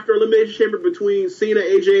 weeks after Elimination Chamber between Cena,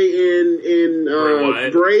 AJ,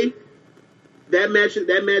 and Bray. That match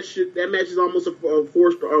is almost a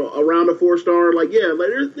 4-star, around a 4-star. Like, yeah, like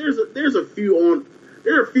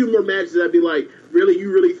there are a few more matches that I'd be like, really,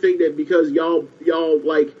 you really think that because y'all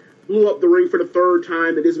like blew up the ring for the third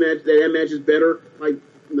time that match is better? Like,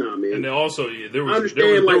 nah, man. And then also, there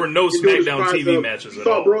were no SmackDown TV matches at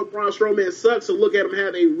all. Braun Strowman sucks, so look at him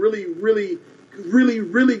have a really, really, really,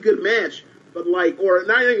 really good match. But like, or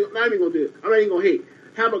not even gonna do it. I'm not even gonna hate.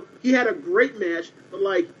 He had a great match, but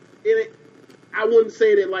like I wouldn't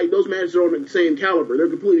say that like those matches are on the same caliber. They're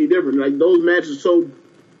completely different. Like those matches are so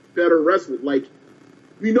better wrestling. Like,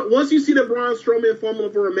 once you see the Braun Strowman formula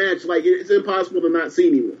for a match, like it's impossible to not see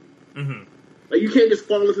anymore. Mm-hmm. Like you can't just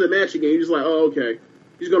fall into the match again. You're just like, oh, okay.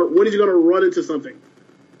 When is he gonna run into something?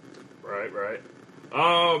 Right.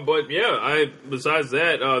 But yeah, besides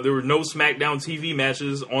that, there were no SmackDown TV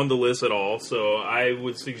matches on the list at all. So I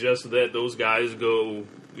would suggest that those guys go,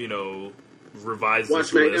 revise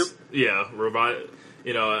this list. Yeah, revise.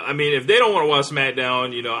 I mean, if they don't want to watch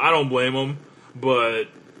SmackDown, I don't blame them. But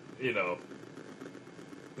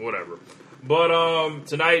whatever. But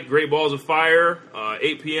tonight, Great Balls of Fire,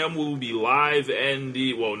 8 p.m. We'll be live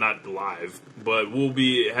not live, but we'll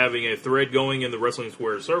be having a thread going in the Wrestling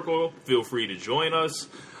Square Circle. Feel free to join us.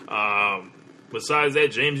 Besides that,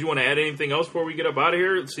 James, you want to add anything else before we get up out of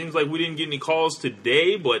here? It seems like we didn't get any calls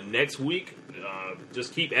today, but next week,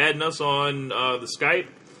 just keep adding us on the Skype,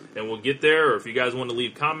 and we'll get there. Or if you guys want to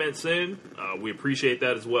leave comments in, we appreciate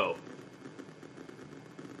that as well.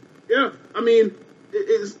 Yeah, I mean,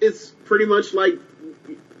 it's pretty much like,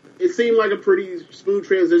 it seemed like a pretty smooth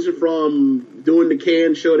transition from doing the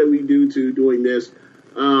can show that we do to doing this.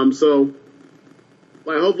 So,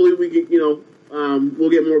 like, hopefully we can, we'll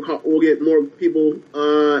get more people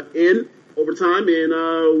in over time, and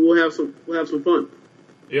we'll have some fun.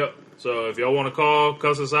 Yep. So if y'all want to call,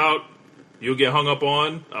 cuss us out, you'll get hung up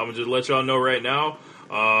on. I'm gonna just let y'all know right now.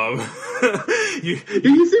 Do you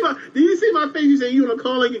see my face? You say you want to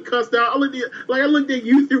call and get cussed out. I looked at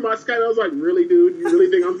you through my Skype. I was like, really, dude? You really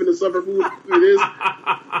think I'm finna suffer through this?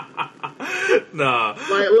 Nah.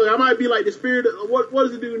 Like, look, I might be like the spirit of, what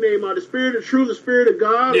is the dude name? The spirit of truth, the spirit of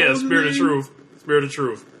God. Yeah, spirit of truth. Spirit of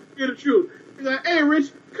truth. Spirit of truth. He's like, hey,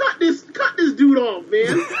 Rich, cut this dude off,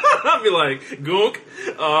 man. I'll be like, goonk.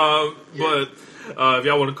 But if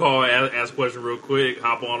y'all want to call, ask a question real quick,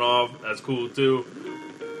 hop on off. That's cool too.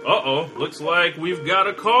 Looks like we've got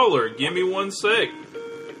a caller. Give me 1 sec.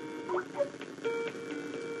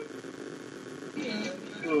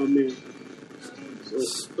 Oh man.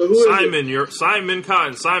 So Simon, you're Simon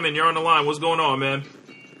Cotton. Simon, you're on the line. What's going on, man?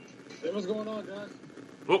 Hey, what's going on, guys?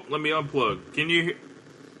 Oh, let me unplug. Can you hear?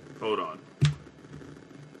 Hold on.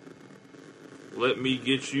 Let me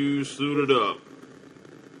get you suited up.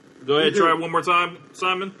 Go ahead, try it one more time,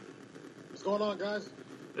 Simon. What's going on, guys?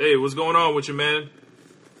 Hey, what's going on with you, man?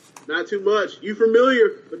 Not too much. You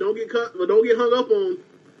familiar, but don't get hung up on.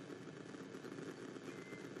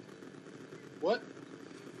 What?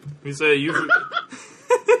 He said you.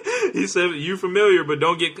 He said you familiar, but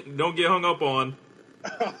don't get hung up on.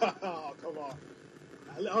 Oh, come on!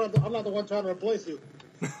 I'm not the one trying to replace you.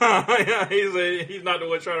 Yeah, he's not the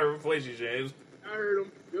one trying to replace you, James. I heard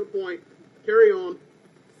him. Good point. Carry on.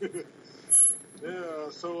 Yeah.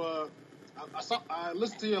 So I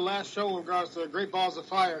listened to your last show in regards to Great Balls of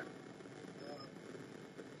Fire.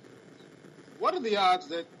 What are the odds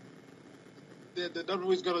that the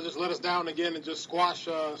WWE's going to just let us down again and just squash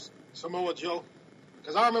Samoa Joe?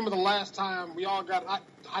 Because I remember the last time we all got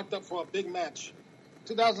hyped up for a big match,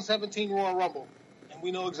 2017 Royal Rumble, and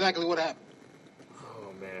we know exactly what happened.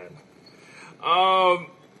 Oh man. All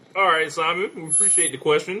right, Simon. We appreciate the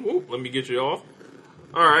question. Ooh, let me get you off.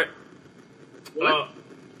 All right. What?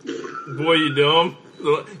 Boy, you dumb.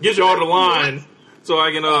 Get you off the line so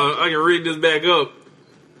I can read this back up.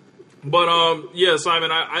 But, yeah, Simon,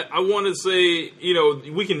 I want to say,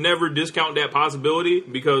 we can never discount that possibility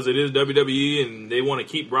because it is WWE and they want to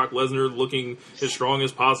keep Brock Lesnar looking as strong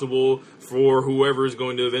as possible for whoever is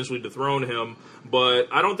going to eventually dethrone him. But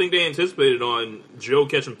I don't think they anticipated on Joe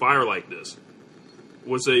catching fire like this.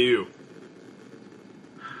 What say you?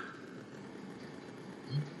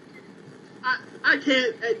 I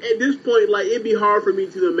can't, at this point, like, it'd be hard for me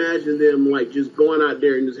to imagine them, like, just going out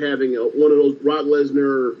there and just having one of those Brock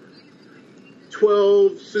Lesnar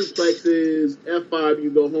 12 suplexes, F5, you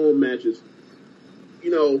go home matches.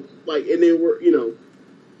 Like, and then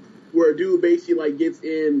where a dude basically, like,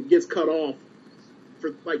 gets cut off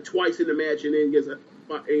for, like, twice in the match and then gets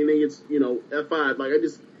F5. Like,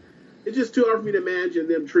 it's just too hard for me to imagine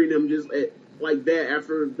them treating him just like that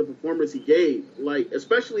after the performance he gave. Like,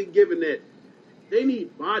 especially given that they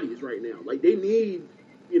need bodies right now. Like, they need,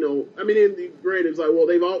 granted, it's like, well,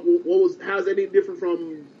 how's that any different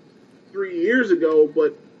from 3 years ago?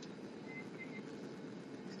 But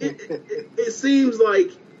it seems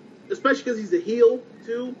like, especially because he's a heel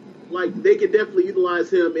too, like, they could definitely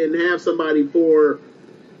utilize him and have somebody for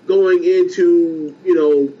going into,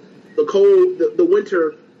 the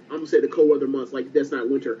winter. I'm gonna say the cold weather months, like that's not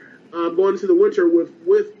winter. Going into the winter with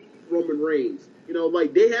Roman Reigns.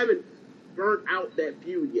 Like, they haven't burnt out that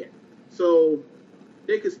feud yet. So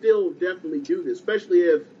they could still definitely do this, especially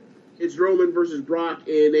if it's Roman versus Brock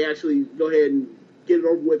and they actually go ahead and get it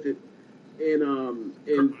over with it and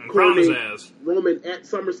coronate Roman at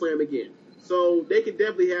SummerSlam again. So they could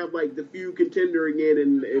definitely have, like, the feud contender again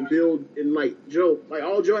and build, and, like, Joe, like,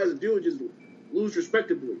 all Joe has to do is just lose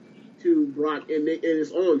respectably to Brock and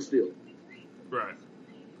it's on still. Right.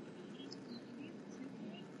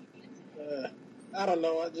 I don't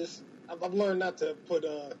know. I've learned not to put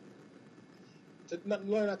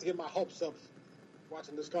learn not to get my hopes up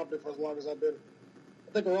watching this company for as long as I've been.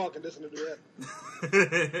 I think we're all conditioned to do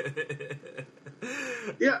that.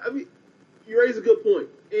 Yeah, I mean, you raise a good point,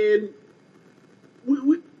 and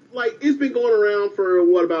we like, it's been going around for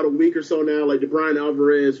about a week or so now. Like, the Brian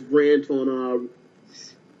Alvarez rant on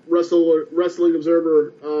Wrestling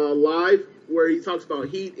Observer Live, where he talks about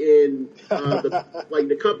heat and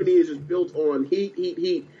the company is just built on heat,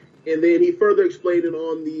 and then he further explained it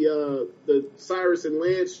on the Cyrus and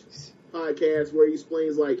Lance podcast, where he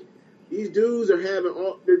explains, like, these dudes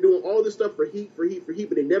they're doing all this stuff for heat, but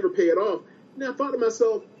they never pay it off. And I thought to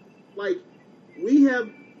myself, like, we have,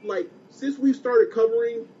 like, since we've started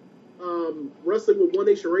covering wrestling with One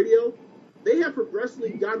Nation Radio, they have progressively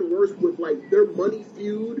gotten worse with, like, their money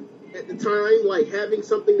feud at the time, like, having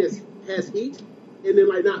something that has heat and then,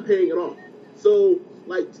 like, not paying it off. So,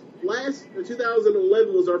 like,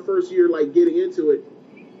 2011 was our first year, like, getting into it,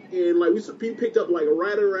 and, like, we picked up, like,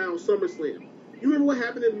 right around SummerSlam. You remember what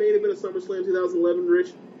happened in the main event of SummerSlam 2011,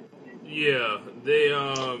 Rich? Yeah,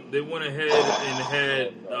 they went ahead and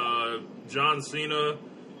had John Cena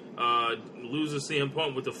lose to CM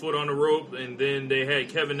Punk with the foot on the rope, and then they had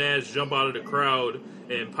Kevin Nash jump out of the crowd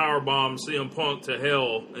and powerbomb CM Punk to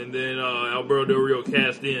hell, and then Alberto Del Rio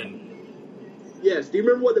cashed in. Yes, do you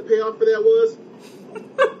remember what the payoff for that was?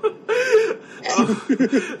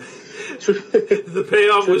 The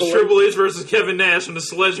payoff was Triple H versus Kevin Nash in the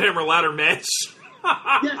Sledgehammer ladder match.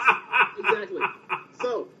 Yes, exactly.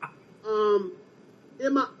 So,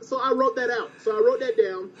 so I wrote that out. So I wrote that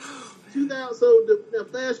down. Now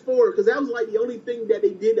fast forward, because that was, like, the only thing that they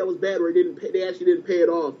did that was bad, where they actually didn't pay it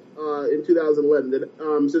off in 2011.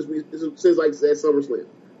 Since like at SummerSlam.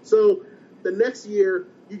 So the next year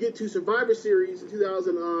you get to Survivor Series in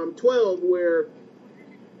 2012, where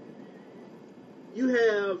you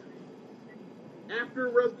have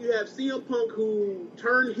CM Punk, who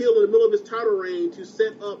turned heel in the middle of his title reign to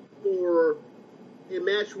set up for a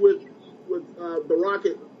match with The Rock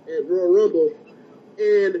at Royal Rumble,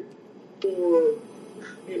 and for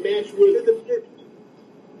a match with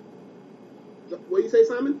what do you say,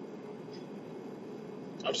 Simon?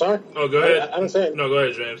 I'm sorry? Oh, go ahead. I didn't say it. No, go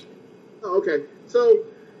ahead, James. Oh, okay. So,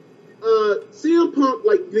 CM Punk,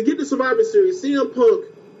 like, to get the Survivor Series, CM Punk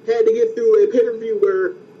had to get through a pay-per-view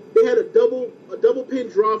where they had a double pin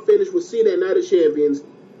draw finish with Cena at Night of Champions,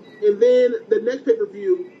 and then the next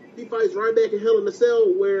pay-per-view he fights Ryback in Hell in a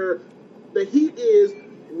Cell, where the heat is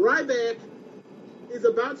Ryback is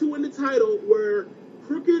about to win the title, where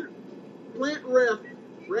crooked plant ref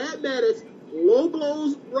Brad Maddox low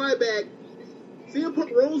blows Ryback. CM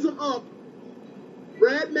Punk rolls him up.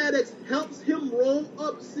 Brad Maddox helps him roll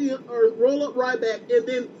up Ryback, and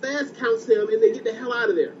then fast counts him, and they get the hell out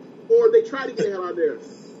of there, or they try to get the hell out of there.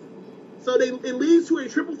 So it leads to a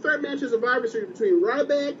triple threat match at Survivor Series between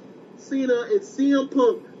Ryback, Cena, and CM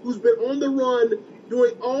Punk, who's been on the run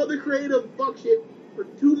doing all the creative fuck shit for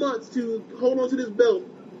 2 months to hold on to this belt.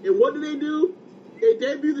 And what do? They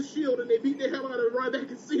debut the Shield and they beat the hell out of Ryback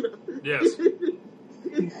and Cena. Yes.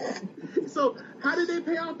 So how did they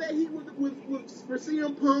pay off that heat for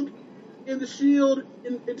CM Punk and the Shield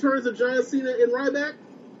in terms of John Cena and Ryback?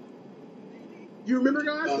 You remember,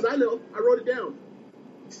 guys? Because I know. I wrote it down.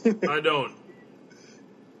 I don't.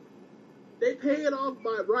 They pay it off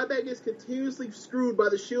by Ryback gets continuously screwed by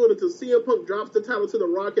the Shield until CM Punk drops the title to The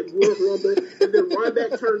Rock at Royal Rumble, and then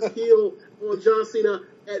Ryback turns heel on John Cena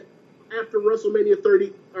after WrestleMania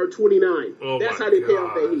 30 or 29. That's how they pay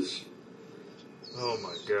off that heat. Oh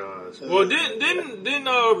my gosh! Well, didn't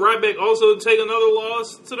Ryback also take another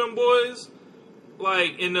loss to them boys?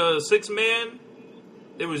 Like in the 6-man,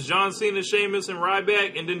 it was John Cena, Sheamus, and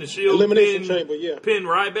Ryback, and then the Shield pinned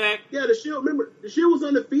Ryback. Yeah, the Shield. Remember, the Shield was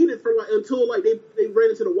undefeated for until they ran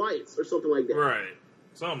into the Wyatts or something like that. Right,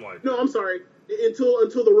 something like that. No, I'm sorry. Until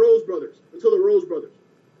the Rose Brothers.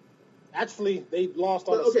 Actually, they lost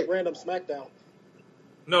on a random SmackDown.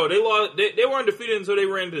 No, they lost. They were undefeated until they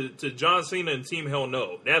ran to John Cena and Team Hell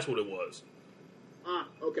No. That's what it was.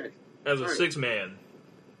 Okay. As a 6-man.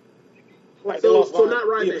 Right. So not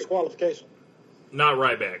Ryback. Disqualification. Not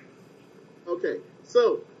Ryback. Okay.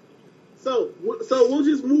 So we'll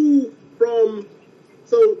just move from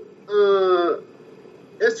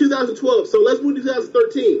that's 2012. So let's move to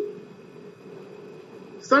 2013.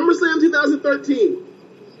 SummerSlam 2013.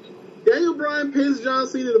 Daniel Bryan pins John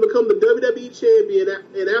Cena to become the WWE champion,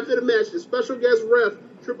 and after the match, the special guest ref,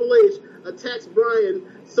 Triple H, attacks Bryan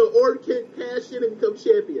so Orton can cash in and become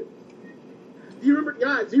champion. Do you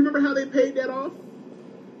remember how they paid that off?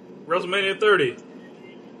 WrestleMania 30.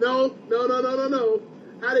 No.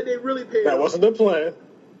 How did they really pay it off? That wasn't the plan.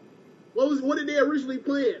 What did they originally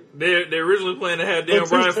plan? They originally planned to have Daniel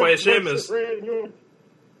Bryan fight Sheamus.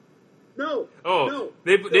 No.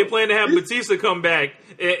 They planned to have Batista come back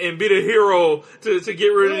and be the hero to get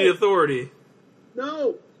rid of the Authority.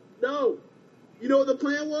 No. You know what the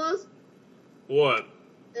plan was? What?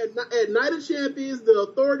 At Night of Champions, the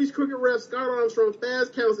Authority's crooked ref Scott Armstrong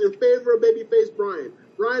fast counts in favor of babyface Bryan.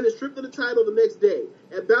 Bryan is stripped of the title the next day.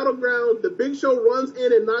 At Battleground, the Big Show runs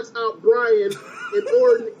in and knocks out Bryan and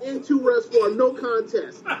Orton in 2 rests for a no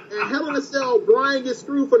contest. At Hell in a Cell, Bryan gets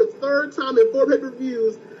screwed for the 3rd time in 4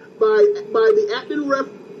 pay-per-views by the acting ref.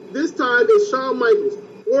 This time is Shawn Michaels.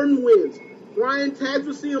 Orton wins. Bryan tags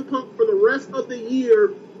with CM Punk for the rest of the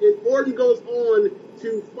year, and Orton goes on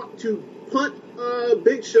to punt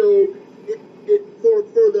Big Show for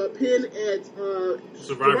the pin at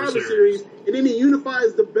Survivor Series, and then he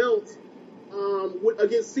unifies the belts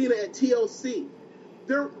against Cena at TLC.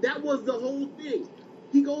 That was the whole thing.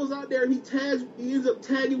 He goes out there, he ends up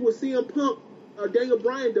tagging with CM Punk. Daniel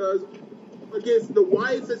Bryan does against the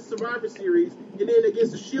Wyatts at Survivor Series, and then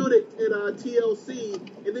against the Shield at TLC,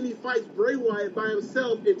 and then he fights Bray Wyatt by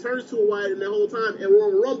himself and turns to a Wyatt in that whole time at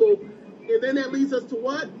Royal Rumble, and then that leads us to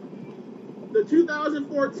what? The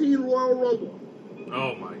 2014 Royal Rumble.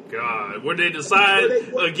 Oh my God! Where they decide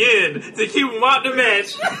again to keep him out the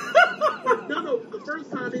match. No. The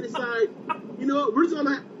first time they decide, we're just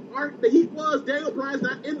gonna. The heat was Daniel Bryan's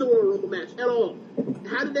not in the Royal Rumble match at all.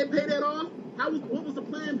 How did they pay that off? What was the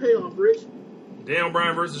plan payoff, Rich? Daniel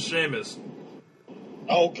Bryan versus Sheamus.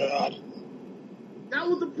 Oh God. That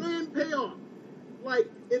was the plan payoff. Like,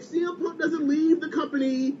 if CM Punk doesn't leave the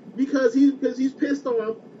company because he's pissed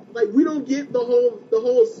off, like, we don't get the whole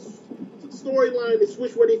storyline to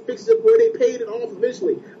switch where they fixed it, where they paid it off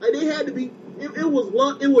eventually. Like, they had to be. It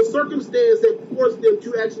was circumstance that forced them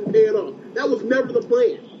to actually pay it off. That was never the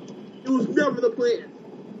plan. It was never the plan.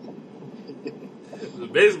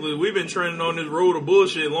 Basically, we've been trending on this road of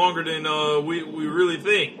bullshit longer than we really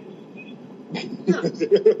think. Yeah.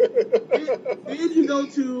 Then you go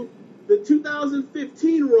to the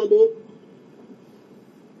 2015 Rumble.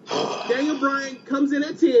 Daniel Bryan comes in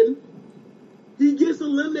at 10. He gets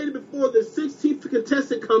eliminated before the 16th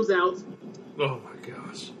contestant comes out. Oh my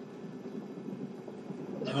gosh.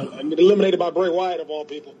 Eliminated by Bray Wyatt of all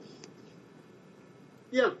people.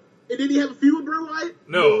 Yeah. And did he have a feud with Bray Wyatt?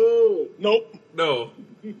 No. Nope. No.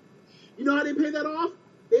 You know how they pay that off?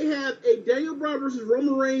 They have a Daniel Bryan versus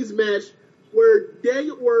Roman Reigns match where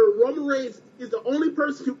Roman Reigns is the only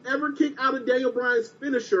person to ever kick out of Daniel Bryan's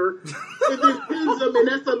finisher and then pins him, and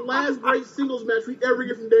that's the last great singles match we ever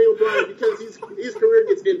get from Daniel Bryan because his career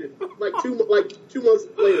gets ended like 2 months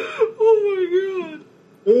later. Oh my God.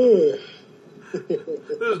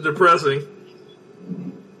 This is depressing.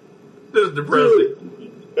 Dude,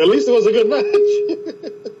 at least it was a good match.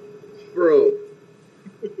 Bro.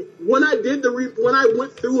 When I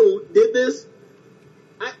went through and did this,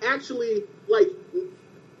 I actually, like,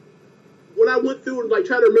 when I went through and, like,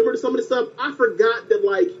 tried to remember some of the stuff, I forgot that,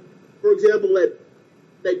 like, for example,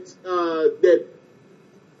 that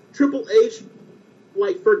Triple H,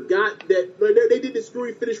 like, forgot that they did the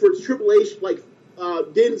screwy finish where Triple H, like,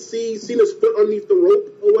 didn't see Cena's foot underneath the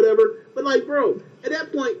rope or whatever. But, like, bro, at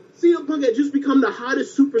that point, CM Punk had just become the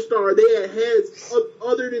hottest superstar they had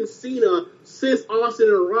other than Cena since Austin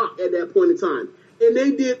and Rock at that point in time.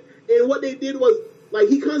 And what they did was, like,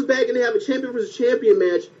 he comes back and they have a champion versus champion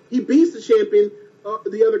match. He beats the champion,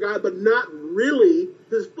 the other guy, but not really.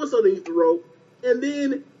 His foot's underneath the rope. And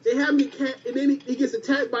then they have him and then he gets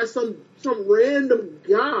attacked by some random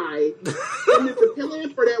guy. And the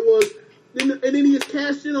plan for that was, and then he gets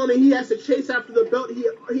cashed in on it. He has to chase after the belt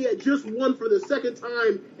he had just won for the second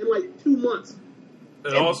time in like 2 months.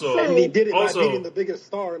 And he did it by beating the biggest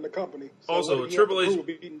star in the company. So also, Triple H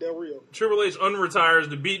beating Del Rio. Triple H unretires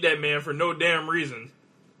to beat that man for no damn reason.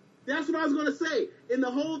 That's what I was gonna say. And the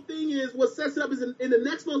whole thing is, what sets it up is in the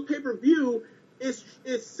next month's pay-per-view is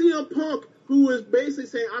CM Punk, who is basically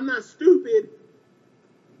saying, "I'm not stupid,"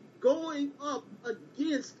 going up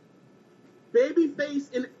against babyface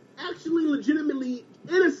and actually legitimately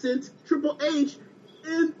innocent Triple H,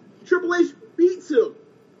 and Triple H beats him.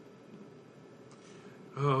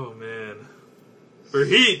 Oh man, for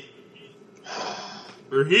heat.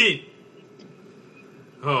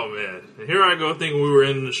 Oh man, and here I go thinking we were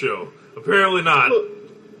ending the show. Apparently not.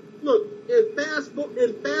 Look, and fast forward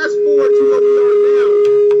to where we are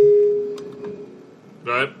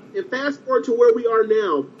now. Right. And fast forward to where we are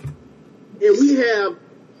now, and we have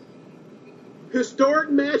historic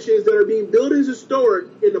matches that are being billed as historic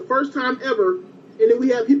in the first time ever, and then we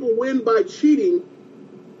have people win by cheating,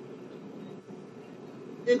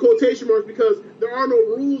 in quotation marks, because there are no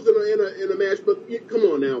rules in a match. But come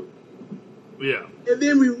on now. Yeah. And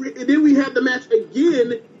then we have the match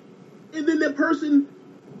again, and then the person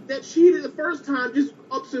that cheated the first time just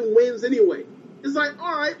ups and wins anyway. It's like,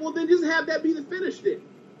 all right, well then just have that be the finish then.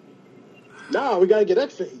 Nah, we gotta get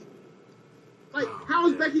extra heat. Like, how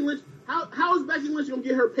is Becky Lynch gonna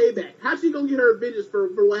get her payback? How's she gonna get her vengeance for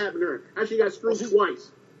what happened to her? How she got screwed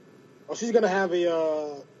twice? Oh, she's gonna have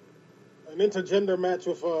an intergender match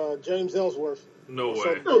with James Ellsworth. No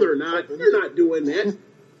way. No, they're not. They're not doing that.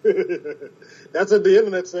 That's what the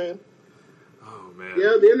internet's saying. Oh man.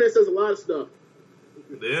 Yeah, the internet says a lot of stuff.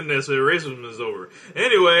 The internet says racism is over.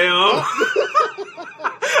 Anyway,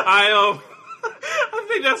 I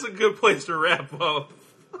think that's a good place to wrap up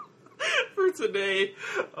for today.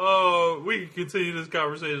 We can continue this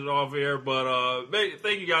conversation off air, but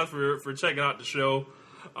thank you guys for checking out the show.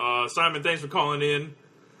 Simon, thanks for calling in.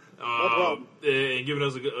 No problem. And giving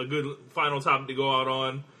us a good final topic to go out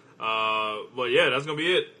on. But yeah, that's gonna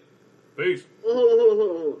be it. Peace. Hold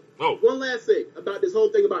on. Oh. One last thing about this whole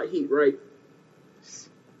thing about heat, right?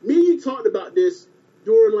 Me and you talked about this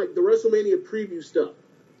during like the WrestleMania preview stuff.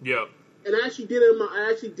 Yep. And I actually did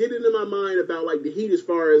it in my mind about like the heat, as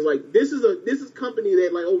far as like this is a company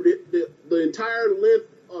that like over the entire length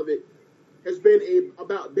of it has been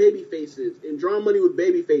about baby faces and drawing money with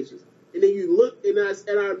baby faces. And then you look, and I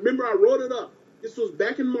remember I wrote it up. This was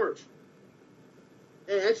back in March.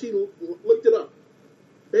 And I actually looked it up.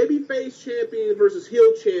 Babyface champions versus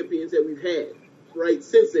heel champions that we've had, right,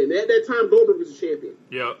 since then. At that time, Goldberg was a champion.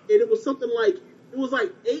 Yeah. And it was something like, it was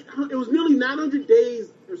nearly 900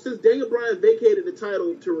 days since Daniel Bryan vacated the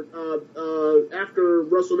title after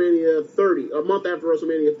WrestleMania 30, a month after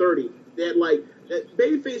WrestleMania 30. That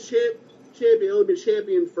babyface champion only been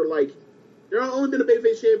champion for like, there have only been a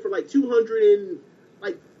babyface champion for like 200 and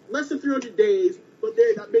like less than 300 days, but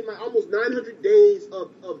there have been like almost 900 days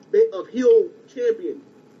of heel champion.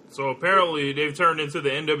 So apparently they've turned into the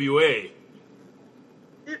NWA.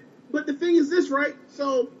 But the thing is this, right?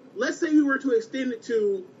 So let's say we were to extend it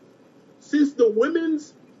to since the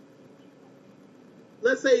women's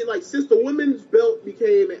belt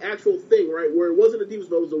became an actual thing, right? Where it wasn't a Divas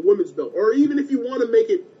belt, it was a women's belt. Or even if you want to make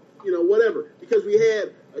it, whatever. Because we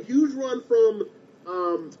had a huge heel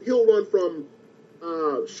run from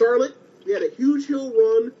Charlotte. We had a huge heel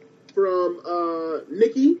run from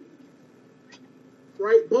Nikki.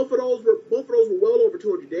 Right? Both of those were well over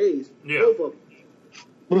 200 days. Yeah. Both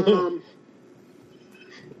of them.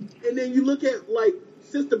 And then you look at like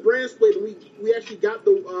since the brand split, we actually got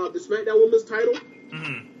the SmackDown Women's title.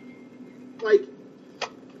 Mm-hmm. Like,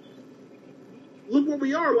 look where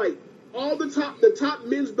we are. Like all the top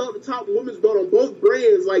men's belt, the top women's belt on both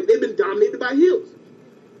brands, like they've been dominated by heels.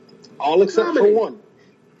 All except for one.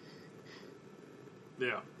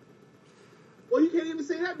 Yeah. Well, you can't even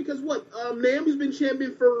say that because Naomi's been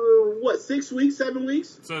champion for 6 weeks, 7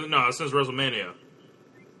 weeks? Since WrestleMania.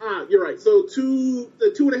 You're right. So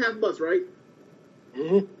 2.5 months, right?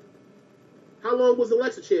 Mm-hmm. How long was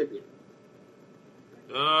Alexa champion?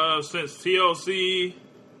 Since TLC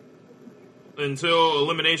until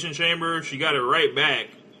Elimination Chamber, she got it right back.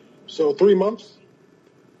 So 3 months?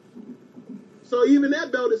 So even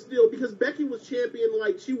that belt is still, because Becky was champion,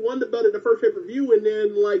 like, she won the belt at the first pay-per-view, and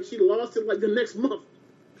then, like, she lost it, like, the next month.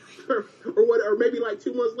 or maybe, like,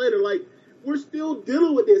 2 months later. Like, we're still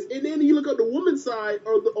dealing with this. And then you look at the women's side,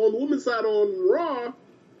 or on the women's side on Raw, and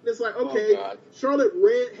it's like, okay, Charlotte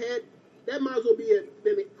had, that might as well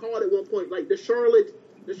been called at one point, like, the Charlotte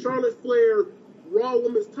Flair Raw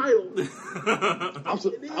Women's title. I'm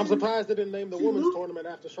surprised they didn't name the women's tournament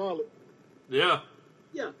after Charlotte. Yeah.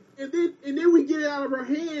 Yeah, and then we get it out of our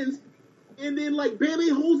hands, and then like Bayley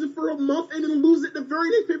holds it for a month and then loses it the very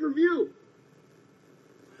next pay-per-view.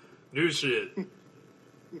 New shit.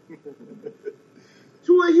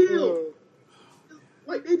 To a heel.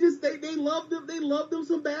 Like they love them. They love them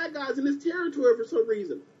some bad guys in this territory for some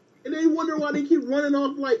reason, and they wonder why they keep running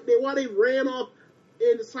off why they ran off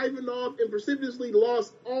and siphoned off and precipitously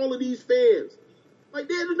lost all of these fans. Like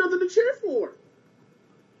they had nothing to cheer for.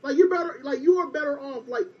 Like you are better off.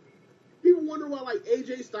 Like people wonder why like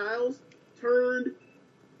AJ Styles turned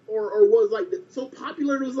or was like so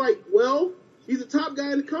popular. It was like, well, he's a top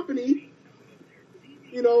guy in the company,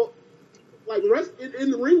 you know, like rest in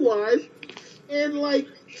the ring wise, and like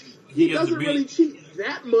he doesn't really cheat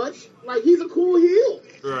that much. Like he's a cool heel,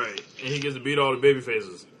 right? And he gets to beat all the baby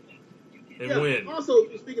faces and win. Also,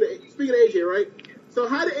 speaking of AJ, right? So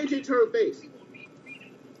how did AJ turn face?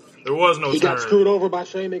 There was no turn. He got screwed over by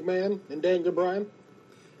Shane McMahon and Daniel Bryan.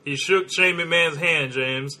 He shook Shane McMahon's hand,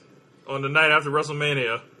 James, on the night after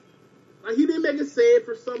WrestleMania. Like, he didn't make a save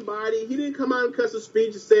for somebody. He didn't come out and cuss a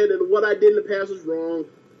speech and say that what I did in the past was wrong.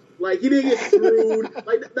 Like, he didn't get screwed.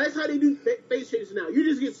 Like, that's how they do face changes now. You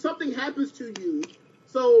just get something happens to you,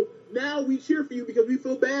 so now we cheer for you because we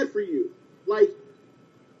feel bad for you. Like,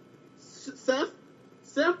 Seth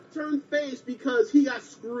turned face because he got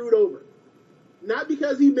screwed over. Not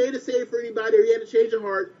because he made a save for anybody or he had to change a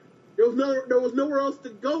heart. There was nowhere else to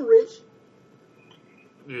go, Rich.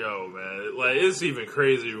 Yo, man. Like, it's even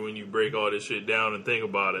crazier when you break all this shit down and think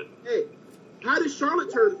about it. Hey, how did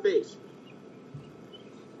Charlotte turn face?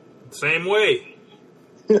 Same way.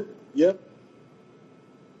 Yep.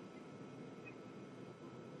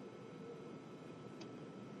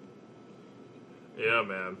 Yeah,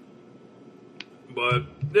 man. But,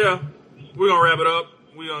 yeah. We're going to wrap it up.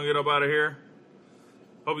 We're going to get up out of here.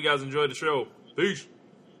 Hope you guys enjoyed the show. Peace.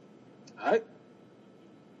 All right.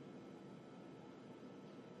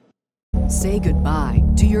 Say goodbye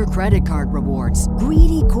to your credit card rewards.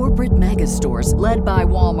 Greedy corporate mega stores, led by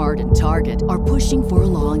Walmart and Target, are pushing for a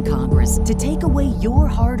law in Congress to take away your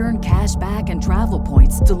hard-earned cash back and travel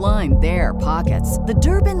points to line their pockets. The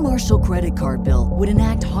Durbin-Marshall credit card bill would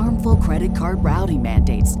enact harmful credit card routing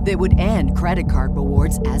mandates that would end credit card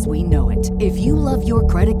rewards as we know it. If you love your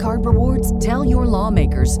credit card rewards, tell your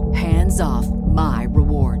lawmakers, hands off my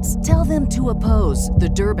rewards. Tell them to oppose the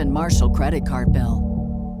Durbin-Marshall credit card bill.